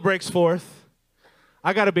revival breaks forth,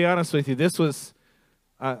 I got to be honest with you, this was,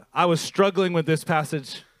 I was struggling with this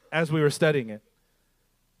passage as we were studying it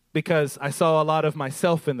because I saw a lot of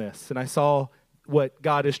myself in this, and I saw what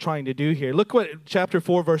God is trying to do here. Look what chapter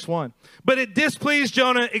 4, verse 1. But it displeased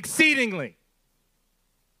Jonah exceedingly.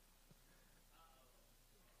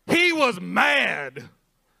 He was mad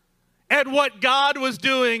at what God was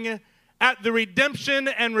doing at the redemption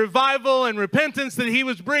and revival and repentance that he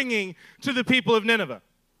was bringing to the people of Nineveh.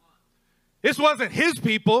 This wasn't his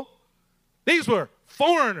people. These were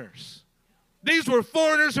foreigners. These were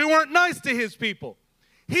foreigners who weren't nice to his people.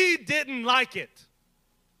 He didn't like it.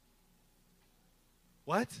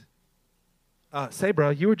 What? Say,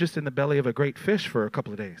 bro, you were just in the belly of a great fish for a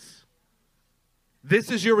couple of days.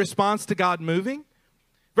 This is your response to God moving?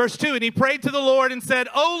 Verse 2, and he prayed to the Lord and said,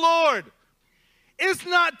 "O Lord, is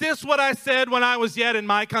not this what I said when I was yet in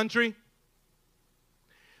my country?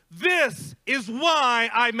 This is why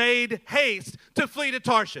I made haste to flee to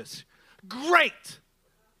Tarshish." Great.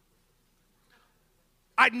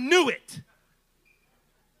 I knew it.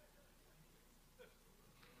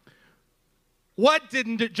 What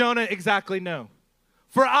didn't Jonah exactly know?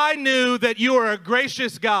 For I knew that you are a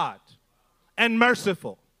gracious God and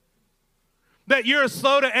merciful, that you're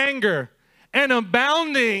slow to anger and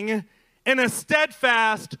abounding in a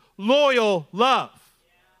steadfast, loyal love.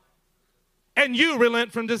 And you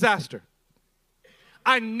relent from disaster.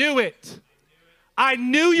 I knew it. I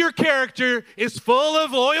knew your character is full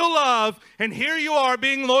of loyal love, and here you are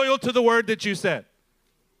being loyal to the word that you said.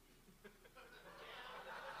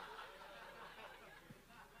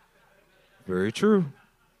 Very true.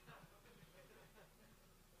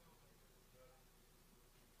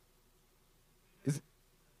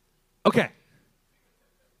 Okay.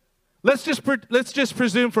 Let's just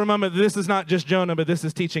presume for a moment that this is not just Jonah, but this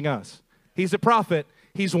is teaching us. He's a prophet.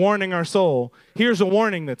 He's warning our soul. Here's a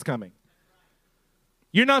warning that's coming.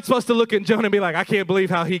 You're not supposed to look at Jonah and be like, I can't believe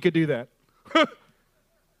how he could do that.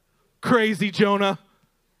 Crazy Jonah.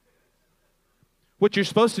 What you're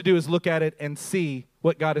supposed to do is look at it and see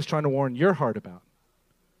what God is trying to warn your heart about.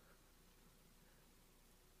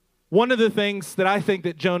 One of the things that I think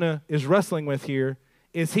that Jonah is wrestling with here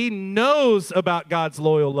is he knows about God's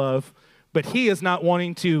loyal love, but he is not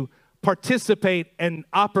wanting to participate and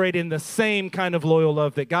operate in the same kind of loyal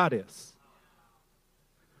love that God is.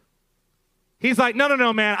 He's like,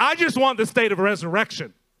 no, man, I just want the state of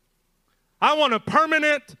resurrection. I want a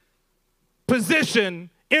permanent position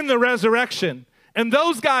in the resurrection. And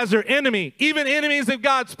those guys are even enemies of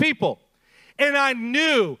God's people. And I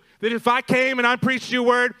knew that if I came and I preached your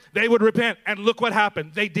word, they would repent. And look what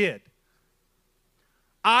happened. They did.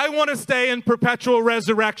 I want to stay in perpetual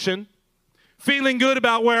resurrection, feeling good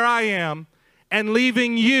about where I am, and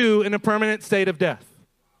leaving you in a permanent state of death.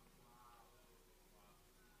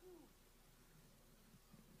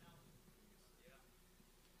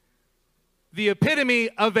 The epitome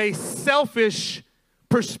of a selfish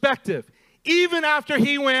perspective. Even after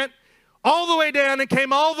he went all the way down and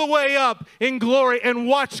came all the way up in glory and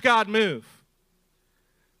watched God move.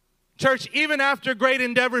 Church, even after great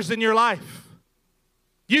endeavors in your life,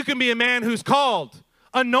 you can be a man who's called,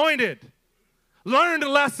 anointed, learned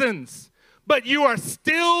lessons, but you are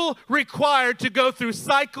still required to go through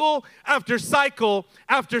cycle after cycle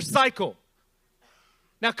after cycle.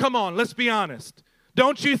 Now, come on, let's be honest.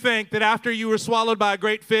 Don't you think that after you were swallowed by a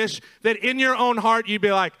great fish, that in your own heart you'd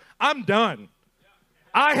be like, I'm done.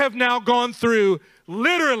 I have now gone through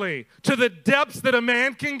literally to the depths that a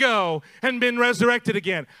man can go and been resurrected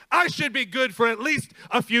again. I should be good for at least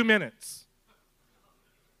a few minutes.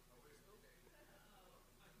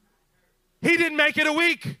 He didn't make it a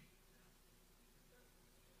week.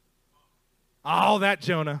 Oh, that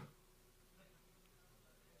Jonah.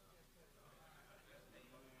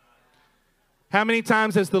 How many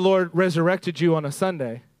times has the Lord resurrected you on a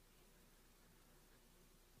Sunday?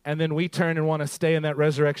 And then we turn and want to stay in that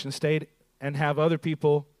resurrection state and have other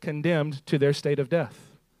people condemned to their state of death.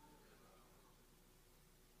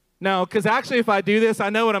 No, because actually if I do this, I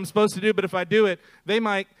know what I'm supposed to do, but if I do it,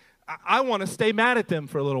 I want to stay mad at them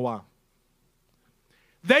for a little while.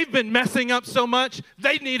 They've been messing up so much,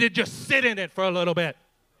 they need to just sit in it for a little bit.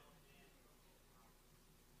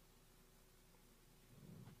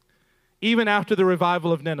 Even after the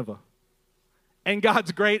revival of Nineveh and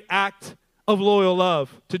God's great act of loyal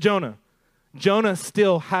love to Jonah, Jonah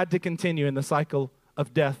still had to continue in the cycle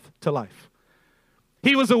of death to life.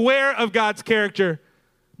 He was aware of God's character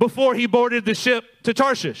before he boarded the ship to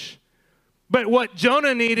Tarshish. But what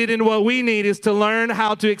Jonah needed and what we need is to learn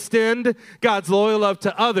how to extend God's loyal love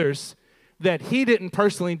to others that he didn't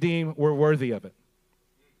personally deem were worthy of it.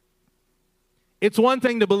 It's one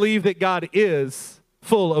thing to believe that God is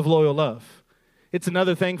full of loyal love. It's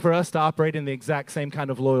another thing for us to operate in the exact same kind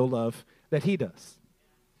of loyal love that he does.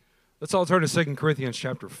 Let's all turn to 2 Corinthians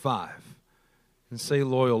chapter 5 and say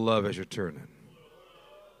loyal love as you're turning.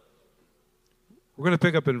 We're going to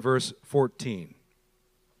pick up in verse 14.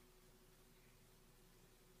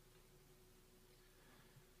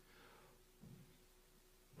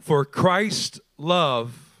 For Christ's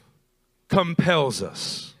love compels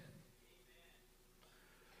us,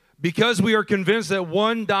 because we are convinced that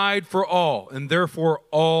one died for all, and therefore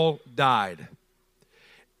all died.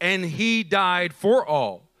 And he died for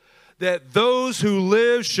all, that those who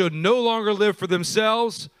live should no longer live for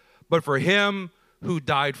themselves, but for him who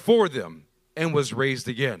died for them and was raised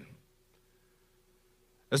again.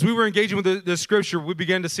 As we were engaging with the scripture, we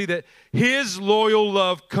began to see that his loyal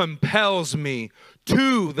love compels me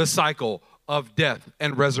to the cycle of death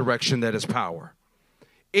and resurrection that is power.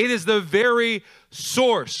 It is the very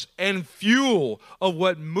source and fuel of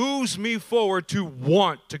what moves me forward to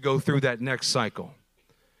want to go through that next cycle.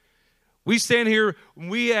 We stand here,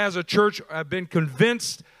 we as a church have been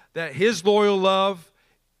convinced that his loyal love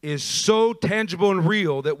is so tangible and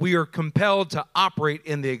real that we are compelled to operate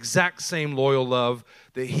in the exact same loyal love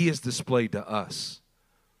that he has displayed to us.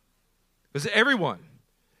 Because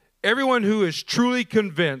everyone who is truly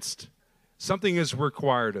convinced something is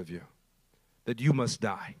required of you, that you must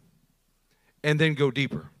die, and then go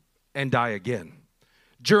deeper and die again.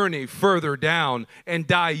 Journey further down and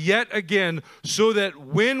die yet again, so that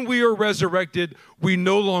when we are resurrected, we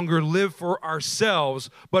no longer live for ourselves,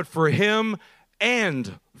 but for him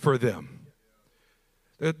and for them.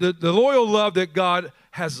 The loyal love that God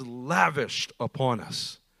has lavished upon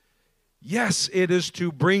us. Yes, it is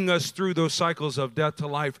to bring us through those cycles of death to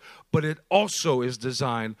life, but it also is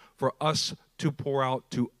designed for us to pour out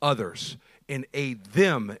to others and aid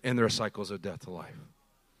them in their cycles of death to life.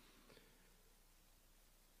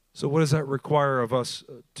 So what does that require of us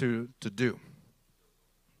to do?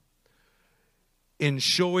 In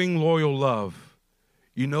showing loyal love,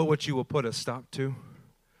 you know what you will put a stop to?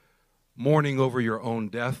 Mourning over your own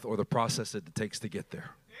death or the process that it takes to get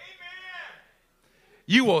there.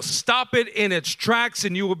 You will stop it in its tracks,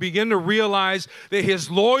 and you will begin to realize that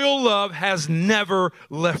his loyal love has never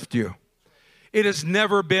left you. It has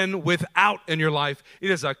never been without in your life.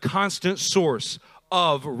 It is a constant source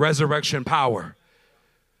of resurrection power.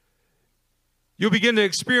 You'll begin to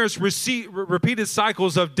experience repeated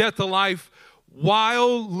cycles of death to life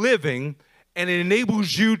while living, and it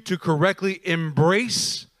enables you to correctly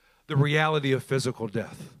embrace the reality of physical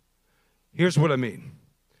death. Here's what I mean.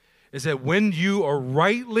 Is that when you are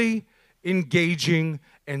rightly engaging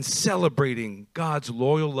and celebrating God's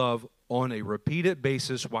loyal love on a repeated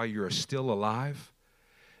basis while you're still alive,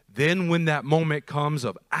 then when that moment comes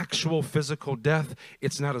of actual physical death,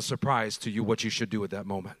 it's not a surprise to you what you should do at that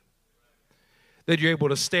moment. That you're able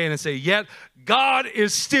to stand and say, yet God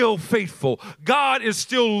is still faithful. God is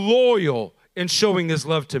still loyal in showing his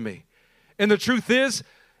love to me. And the truth is,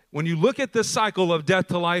 when you look at this cycle of death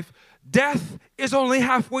to life, death is only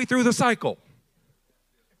halfway through the cycle.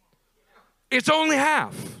 It's only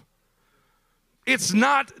half. It's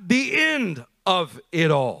not the end of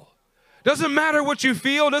it all. Doesn't matter what you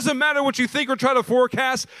feel, doesn't matter what you think or try to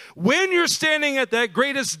forecast. When you're standing at that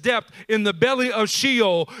greatest depth in the belly of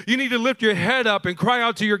Sheol, you need to lift your head up and cry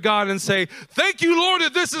out to your God and say, thank you, Lord,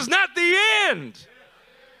 that this is not the end.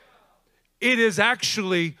 It is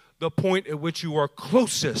actually the point at which you are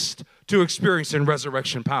closest to experiencing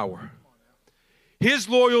resurrection power. His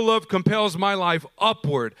loyal love compels my life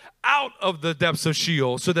upward, out of the depths of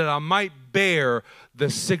Sheol, so that I might bear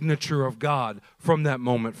the signature of God from that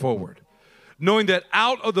moment forward. Knowing that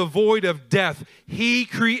out of the void of death, he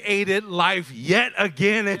created life yet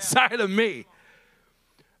again inside of me.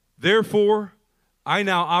 Therefore, I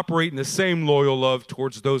now operate in the same loyal love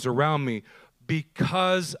towards those around me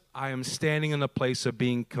because I am standing in a place of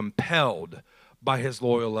being compelled by his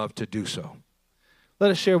loyal love to do so.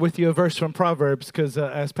 Let us share with you a verse from Proverbs, because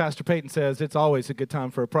as Pastor Peyton says, it's always a good time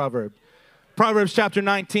for a proverb. Proverbs chapter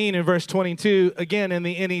 19 and verse 22, again in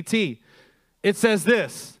the NET. It says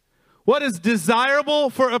this: what is desirable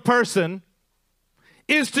for a person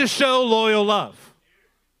is to show loyal love.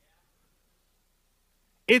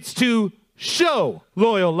 It's to show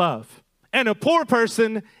loyal love. And a poor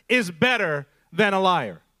person is better than a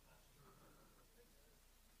liar.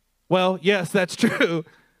 Well, yes, that's true.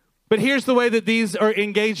 But here's the way that these are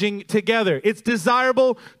engaging together. It's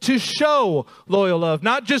desirable to show loyal love,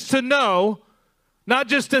 not just to know, not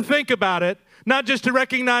just to think about it, not just to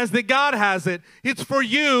recognize that God has it. It's for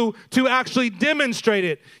you to actually demonstrate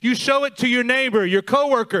it. You show it to your neighbor, your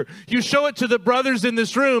coworker. You show it to the brothers in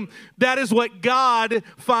this room. That is what God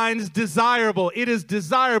finds desirable. It is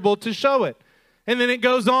desirable to show it. And then it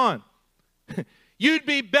goes on. You'd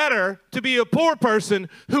be better to be a poor person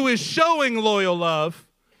who is showing loyal love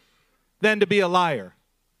than to be a liar.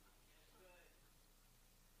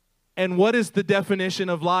 And what is the definition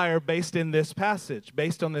of liar based in this passage,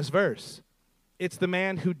 based on this verse? It's the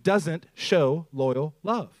man who doesn't show loyal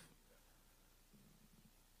love.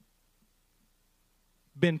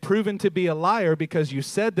 Been proven to be a liar because you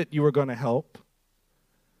said that you were going to help,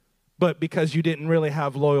 but because you didn't really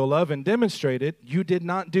have loyal love and demonstrate it, you did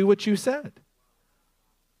not do what you said.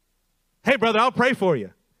 Hey, brother, I'll pray for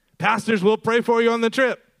you. Pastors will pray for you on the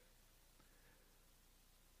trip.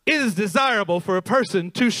 It is desirable for a person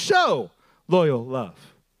to show loyal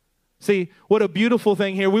love. See, what a beautiful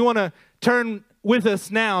thing here. We want to turn with us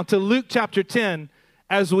now to Luke chapter 10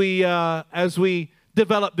 as we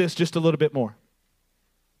develop this just a little bit more.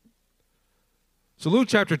 So Luke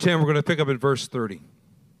chapter 10, we're going to pick up at verse 30.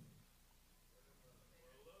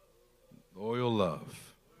 Loyal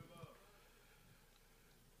love.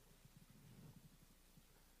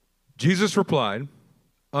 Jesus replied,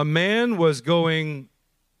 a man was going,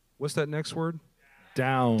 what's that next word?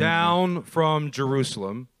 Down from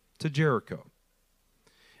Jerusalem to Jericho.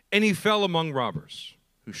 And he fell among robbers,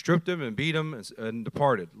 who stripped him and beat him and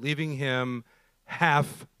departed, leaving him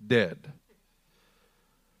half dead.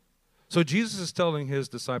 So Jesus is telling his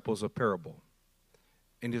disciples a parable.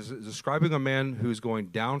 And he's describing a man who's going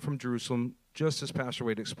down from Jerusalem, just as Pastor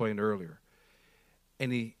Wade explained earlier.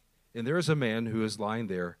 And there is a man who is lying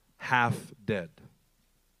there half dead.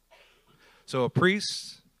 So a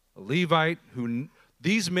priest, a Levite,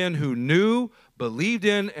 these men who knew, believed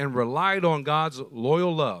in, and relied on God's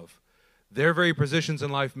loyal love, their very positions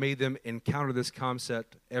in life made them encounter this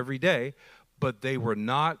concept every day, but they were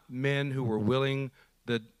not men who were willing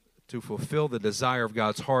to fulfill the desire of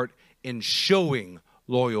God's heart in showing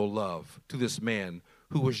loyal love to this man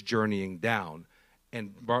who was journeying down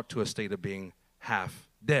and brought to a state of being half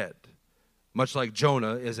dead, much like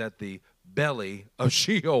Jonah is at the belly of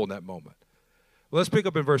Sheol in that moment. Well, let's pick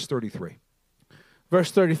up in verse 33.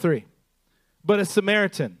 Verse 33. But a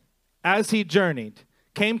Samaritan, as he journeyed,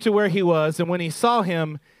 came to where he was, and when he saw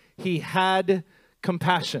him, he had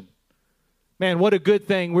compassion. Man, what a good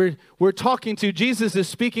thing. We're talking to, Jesus is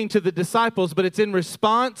speaking to the disciples, but it's in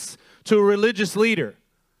response to a religious leader.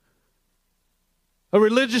 A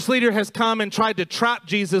religious leader has come and tried to trap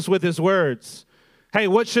Jesus with his words. Hey,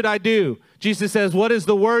 what should I do? Jesus says, what does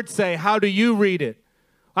the word say? How do you read it?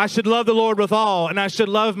 I should love the Lord with all, and I should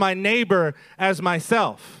love my neighbor as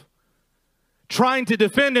myself. Trying to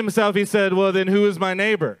defend himself, he said, well, then who is my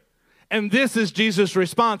neighbor? And this is Jesus'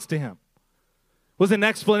 response to him. Was an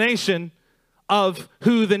explanation of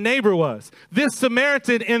who the neighbor was. This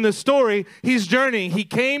Samaritan in the story, he's journeying. He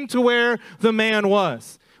came to where the man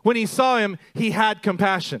was. When he saw him, he had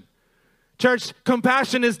compassion. Church,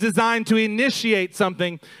 compassion is designed to initiate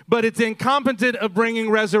something, but it's incompetent of bringing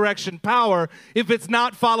resurrection power if it's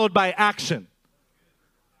not followed by action.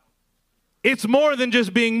 It's more than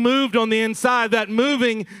just being moved on the inside. That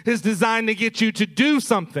moving is designed to get you to do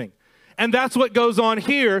something. And that's what goes on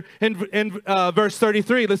here in verse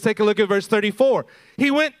 33. Let's take a look at verse 34.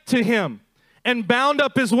 He went to him and bound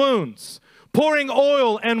up his wounds, pouring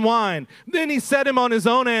oil and wine. Then he set him on his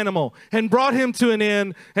own animal and brought him to an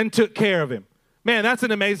inn and took care of him. Man, that's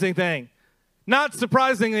an amazing thing. Not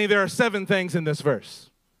surprisingly, there are 7 things in this verse.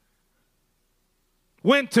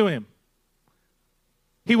 Went to him.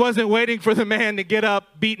 He wasn't waiting for the man to get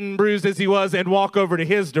up, beaten, bruised as he was, and walk over to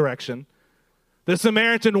his direction. The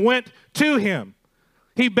Samaritan went to him.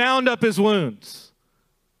 He bound up his wounds.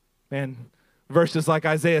 Man, verses like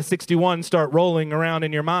Isaiah 61 start rolling around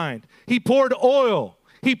in your mind. He poured oil.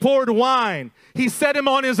 He poured wine. He set him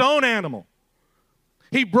on his own animal.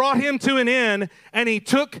 He brought him to an inn, and he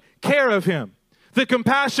took care of him. The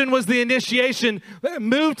compassion was the initiation that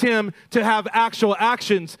moved him to have actual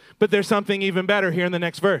actions. But there's something even better here in the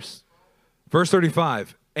next verse. Verse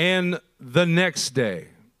 35, and the next day.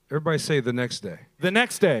 Everybody say the next day. The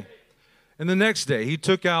next day. And the next day he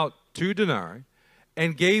took out 2 denarii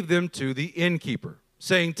and gave them to the innkeeper,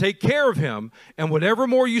 saying, take care of him, and whatever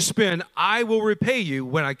more you spend, I will repay you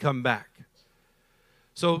when I come back.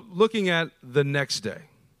 So looking at the next day,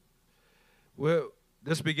 well,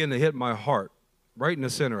 this began to hit my heart right in the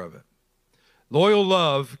center of it. Loyal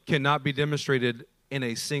love cannot be demonstrated in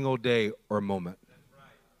a single day or moment.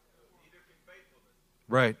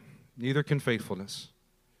 Right. Neither can faithfulness.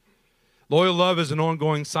 Loyal love is an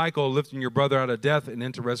ongoing cycle of lifting your brother out of death and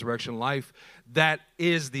into resurrection life. That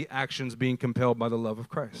is the actions being compelled by the love of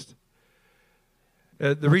Christ.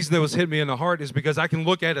 The reason that was hit me in the heart is because I can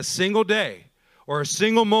look at a single day or a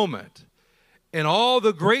single moment and all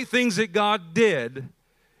the great things that God did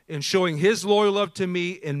in showing his loyal love to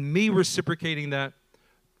me and me reciprocating that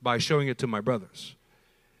by showing it to my brothers.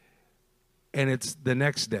 And it's the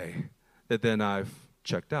next day that then I've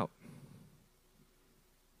checked out.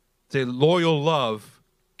 Say, loyal love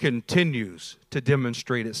continues to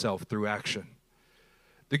demonstrate itself through action.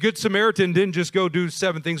 The Good Samaritan didn't just go do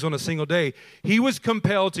 7 things on a single day. He was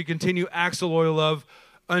compelled to continue acts of loyal love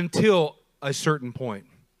until a certain point.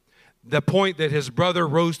 The point that his brother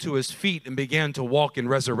rose to his feet and began to walk in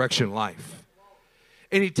resurrection life.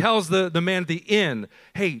 And he tells the man at the inn,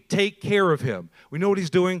 hey, take care of him. We know what he's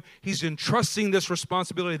doing. He's entrusting this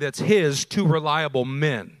responsibility that's his to reliable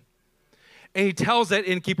men. And he tells that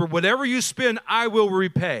innkeeper, whatever you spend, I will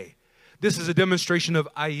repay. This is a demonstration of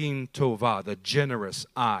ayin tovah, the generous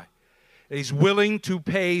eye. And he's willing to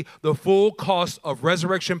pay the full cost of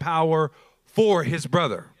resurrection power for his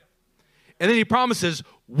brother. And then he promises,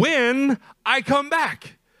 when I come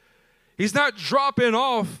back. He's not dropping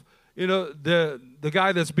off, the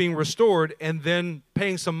guy that's being restored and then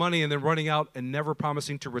paying some money and then running out and never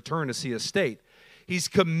promising to return to see his state. He's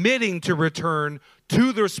committing to return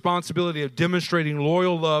to the responsibility of demonstrating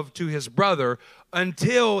loyal love to his brother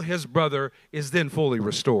until his brother is then fully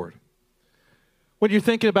restored. When you're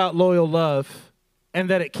thinking about loyal love and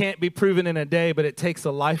that it can't be proven in a day, but it takes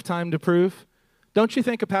a lifetime to prove, don't you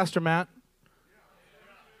think of Pastor Matt?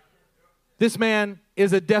 This man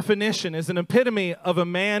is a definition, is an epitome of a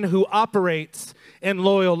man who operates in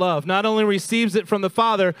loyal love. Not only receives it from the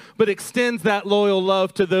Father, but extends that loyal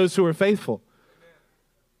love to those who are faithful.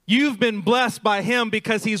 You've been blessed by him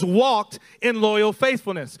because he's walked in loyal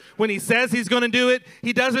faithfulness. When he says he's going to do it,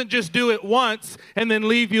 he doesn't just do it once and then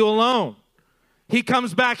leave you alone. He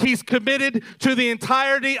comes back. He's committed to the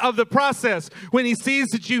entirety of the process. When he sees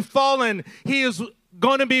that you've fallen, he is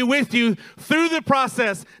going to be with you through the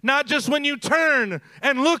process, not just when you turn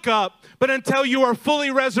and look up, but until you are fully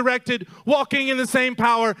resurrected, walking in the same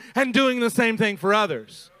power and doing the same thing for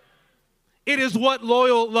others. It is what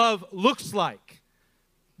loyal love looks like.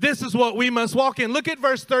 This is what we must walk in. Look at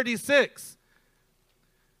verse 36.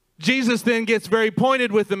 Jesus then gets very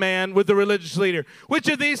pointed with the man, with the religious leader. Which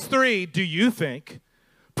of these 3 do you think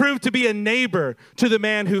proved to be a neighbor to the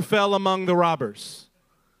man who fell among the robbers?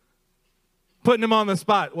 Putting him on the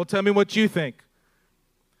spot. Well, tell me what you think.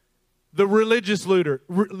 The religious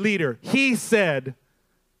leader, he said,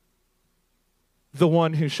 the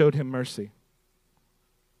one who showed him mercy.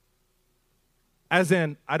 As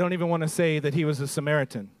in, I don't even want to say that he was a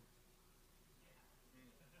Samaritan.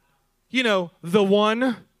 The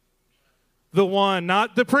one,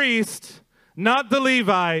 not the priest, not the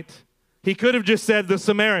Levite. He could have just said the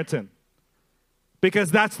Samaritan,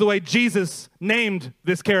 because that's the way Jesus named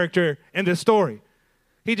this character in this story.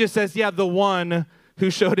 He just says, the one who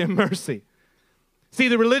showed him mercy. See,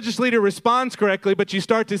 the religious leader responds correctly, but you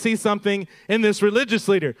start to see something in this religious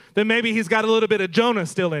leader that maybe he's got a little bit of Jonah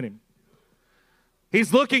still in him.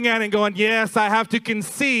 He's looking at it and going, yes, I have to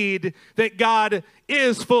concede that God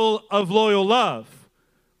is full of loyal love.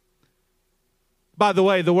 By the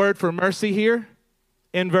way, the word for mercy here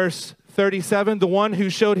in verse 37, the one who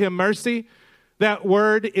showed him mercy, that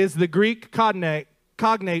word is the Greek cognate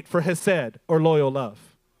for hesed, or loyal love.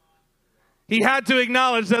 He had to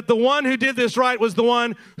acknowledge that the one who did this right was the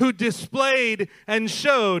one who displayed and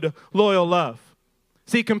showed loyal love.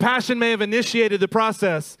 See, compassion may have initiated the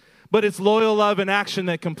process, but it's loyal love in action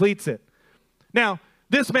that completes it. Now,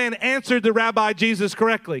 this man answered the Rabbi Jesus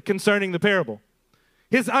correctly concerning the parable.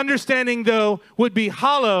 His understanding, though, would be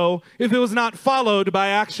hollow if it was not followed by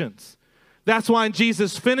actions. That's why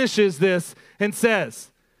Jesus finishes this and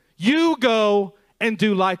says, you go and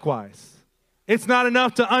do likewise. It's not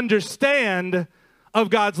enough to understand of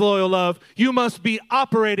God's loyal love, you must be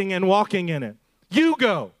operating and walking in it. You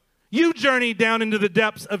go. You journey down into the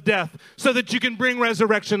depths of death so that you can bring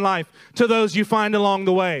resurrection life to those you find along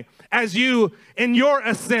the way as you, in your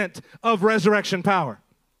ascent of resurrection power.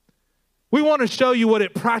 We want to show you what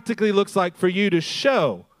it practically looks like for you to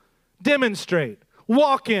show, demonstrate,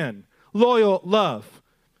 walk in loyal love.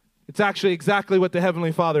 It's actually exactly what the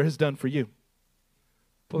Heavenly Father has done for you.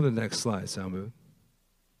 Pull the next slide, Samu.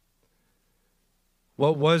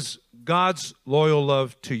 What was God's loyal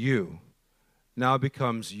love to you now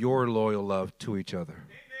becomes your loyal love to each other.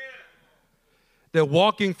 Amen. That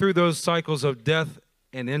walking through those cycles of death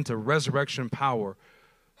and into resurrection power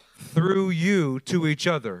through you to each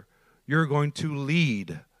other, you're going to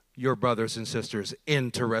lead your brothers and sisters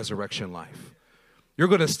into resurrection life. You're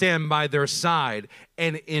going to stand by their side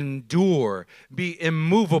and endure, be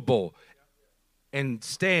immovable, and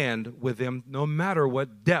stand with them no matter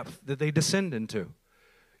what depth that they descend into.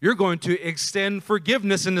 You're going to extend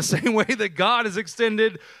forgiveness in the same way that God has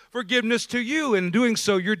extended forgiveness to you. In doing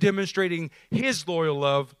so, you're demonstrating His loyal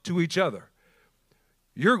love to each other.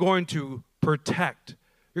 You're going to protect.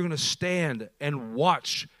 You're going to stand and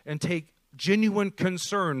watch and take genuine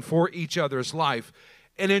concern for each other's life.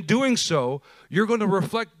 And in doing so, you're going to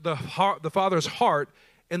reflect the Father's heart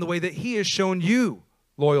in the way that He has shown you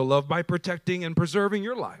loyal love by protecting and preserving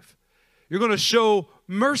your life. You're going to show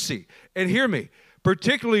mercy. And hear me,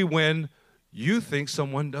 particularly when you think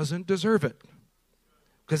someone doesn't deserve it.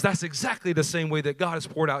 Because that's exactly the same way that God has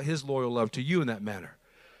poured out His loyal love to you in that manner.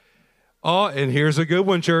 Oh, and here's a good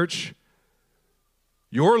one, church.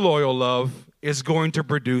 Your loyal love is going to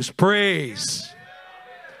produce praise.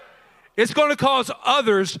 It's going to cause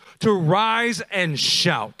others to rise and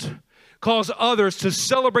shout. Cause others to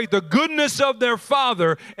celebrate the goodness of their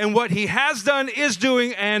Father and what He has done, is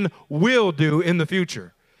doing, and will do in the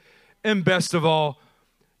future. And best of all,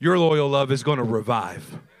 your loyal love is going to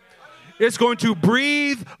revive. It's going to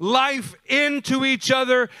breathe life into each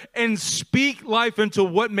other and speak life into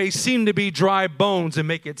what may seem to be dry bones and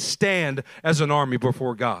make it stand as an army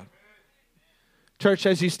before God. Church,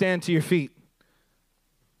 as you stand to your feet,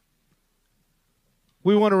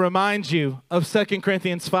 we want to remind you of 2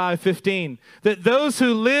 Corinthians 5:15, that those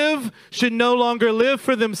who live should no longer live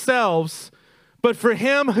for themselves, but for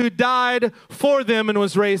Him who died for them and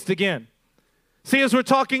was raised again. See, as we're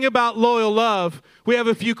talking about loyal love, we have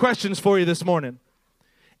a few questions for you this morning.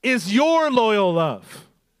 Is your loyal love,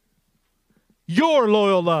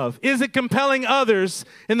 is it compelling others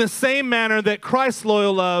in the same manner that Christ's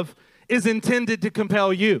loyal love is intended to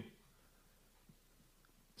compel you?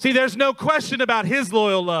 See, there's no question about His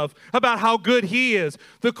loyal love, about how good He is.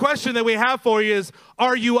 The question that we have for you is,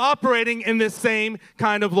 are you operating in this same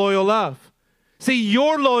kind of loyal love? See,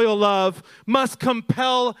 your loyal love must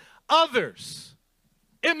compel others.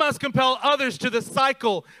 It must compel others to the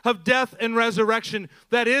cycle of death and resurrection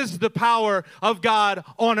that is the power of God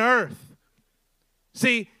on earth.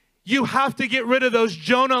 See, you have to get rid of those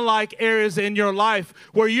Jonah-like areas in your life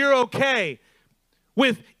where you're okay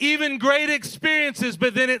with even great experiences,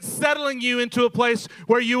 but then it's settling you into a place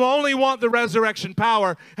where you only want the resurrection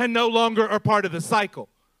power and no longer are part of the cycle.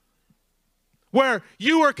 Where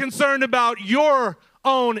you are concerned about your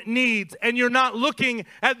own needs and you're not looking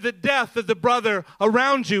at the death that the brother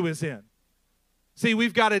around you is in. See,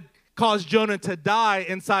 we've got to cause Jonah to die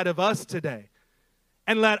inside of us today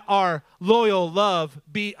and let our loyal love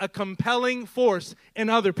be a compelling force in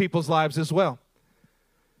other people's lives as well.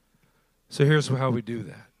 So here's how we do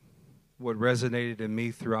that. What resonated in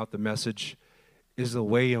me throughout the message is the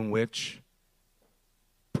way in which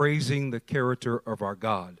praising the character of our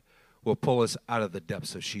God will pull us out of the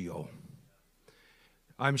depths of Sheol.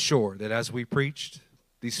 I'm sure that as we preached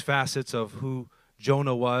these facets of who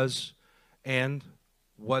Jonah was and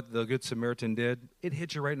what the Good Samaritan did, it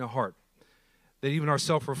hit you right in the heart. That even our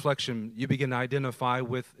self-reflection, you begin to identify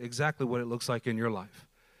with exactly what it looks like in your life.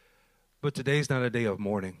 But today's not a day of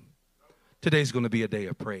mourning. Today's going to be a day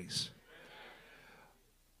of praise.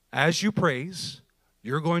 As you praise,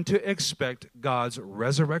 you're going to expect God's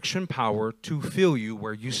resurrection power to fill you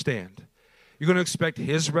where you stand. You're going to expect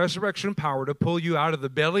His resurrection power to pull you out of the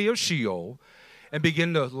belly of Sheol and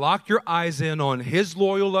begin to lock your eyes in on His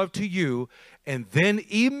loyal love to you. And then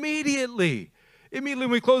immediately when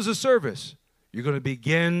we close the service, you're going to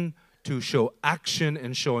begin to show action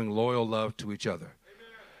and showing loyal love to each other.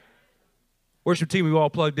 Worship team, we all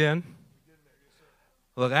plugged in?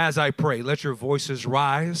 Look, as I pray, let your voices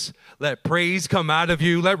rise. Let praise come out of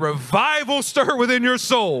you. Let revival stir within your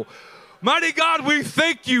soul. Mighty God, we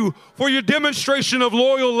thank you for your demonstration of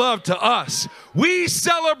loyal love to us. We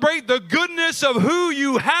celebrate the goodness of who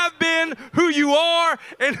you have been, who you are,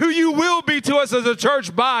 and who you will be to us as a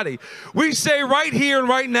church body. We say right here and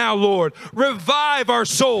right now, Lord, revive our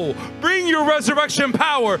soul. Bring your resurrection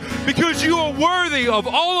power, because you are worthy of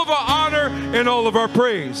all of our honor and all of our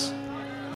praise.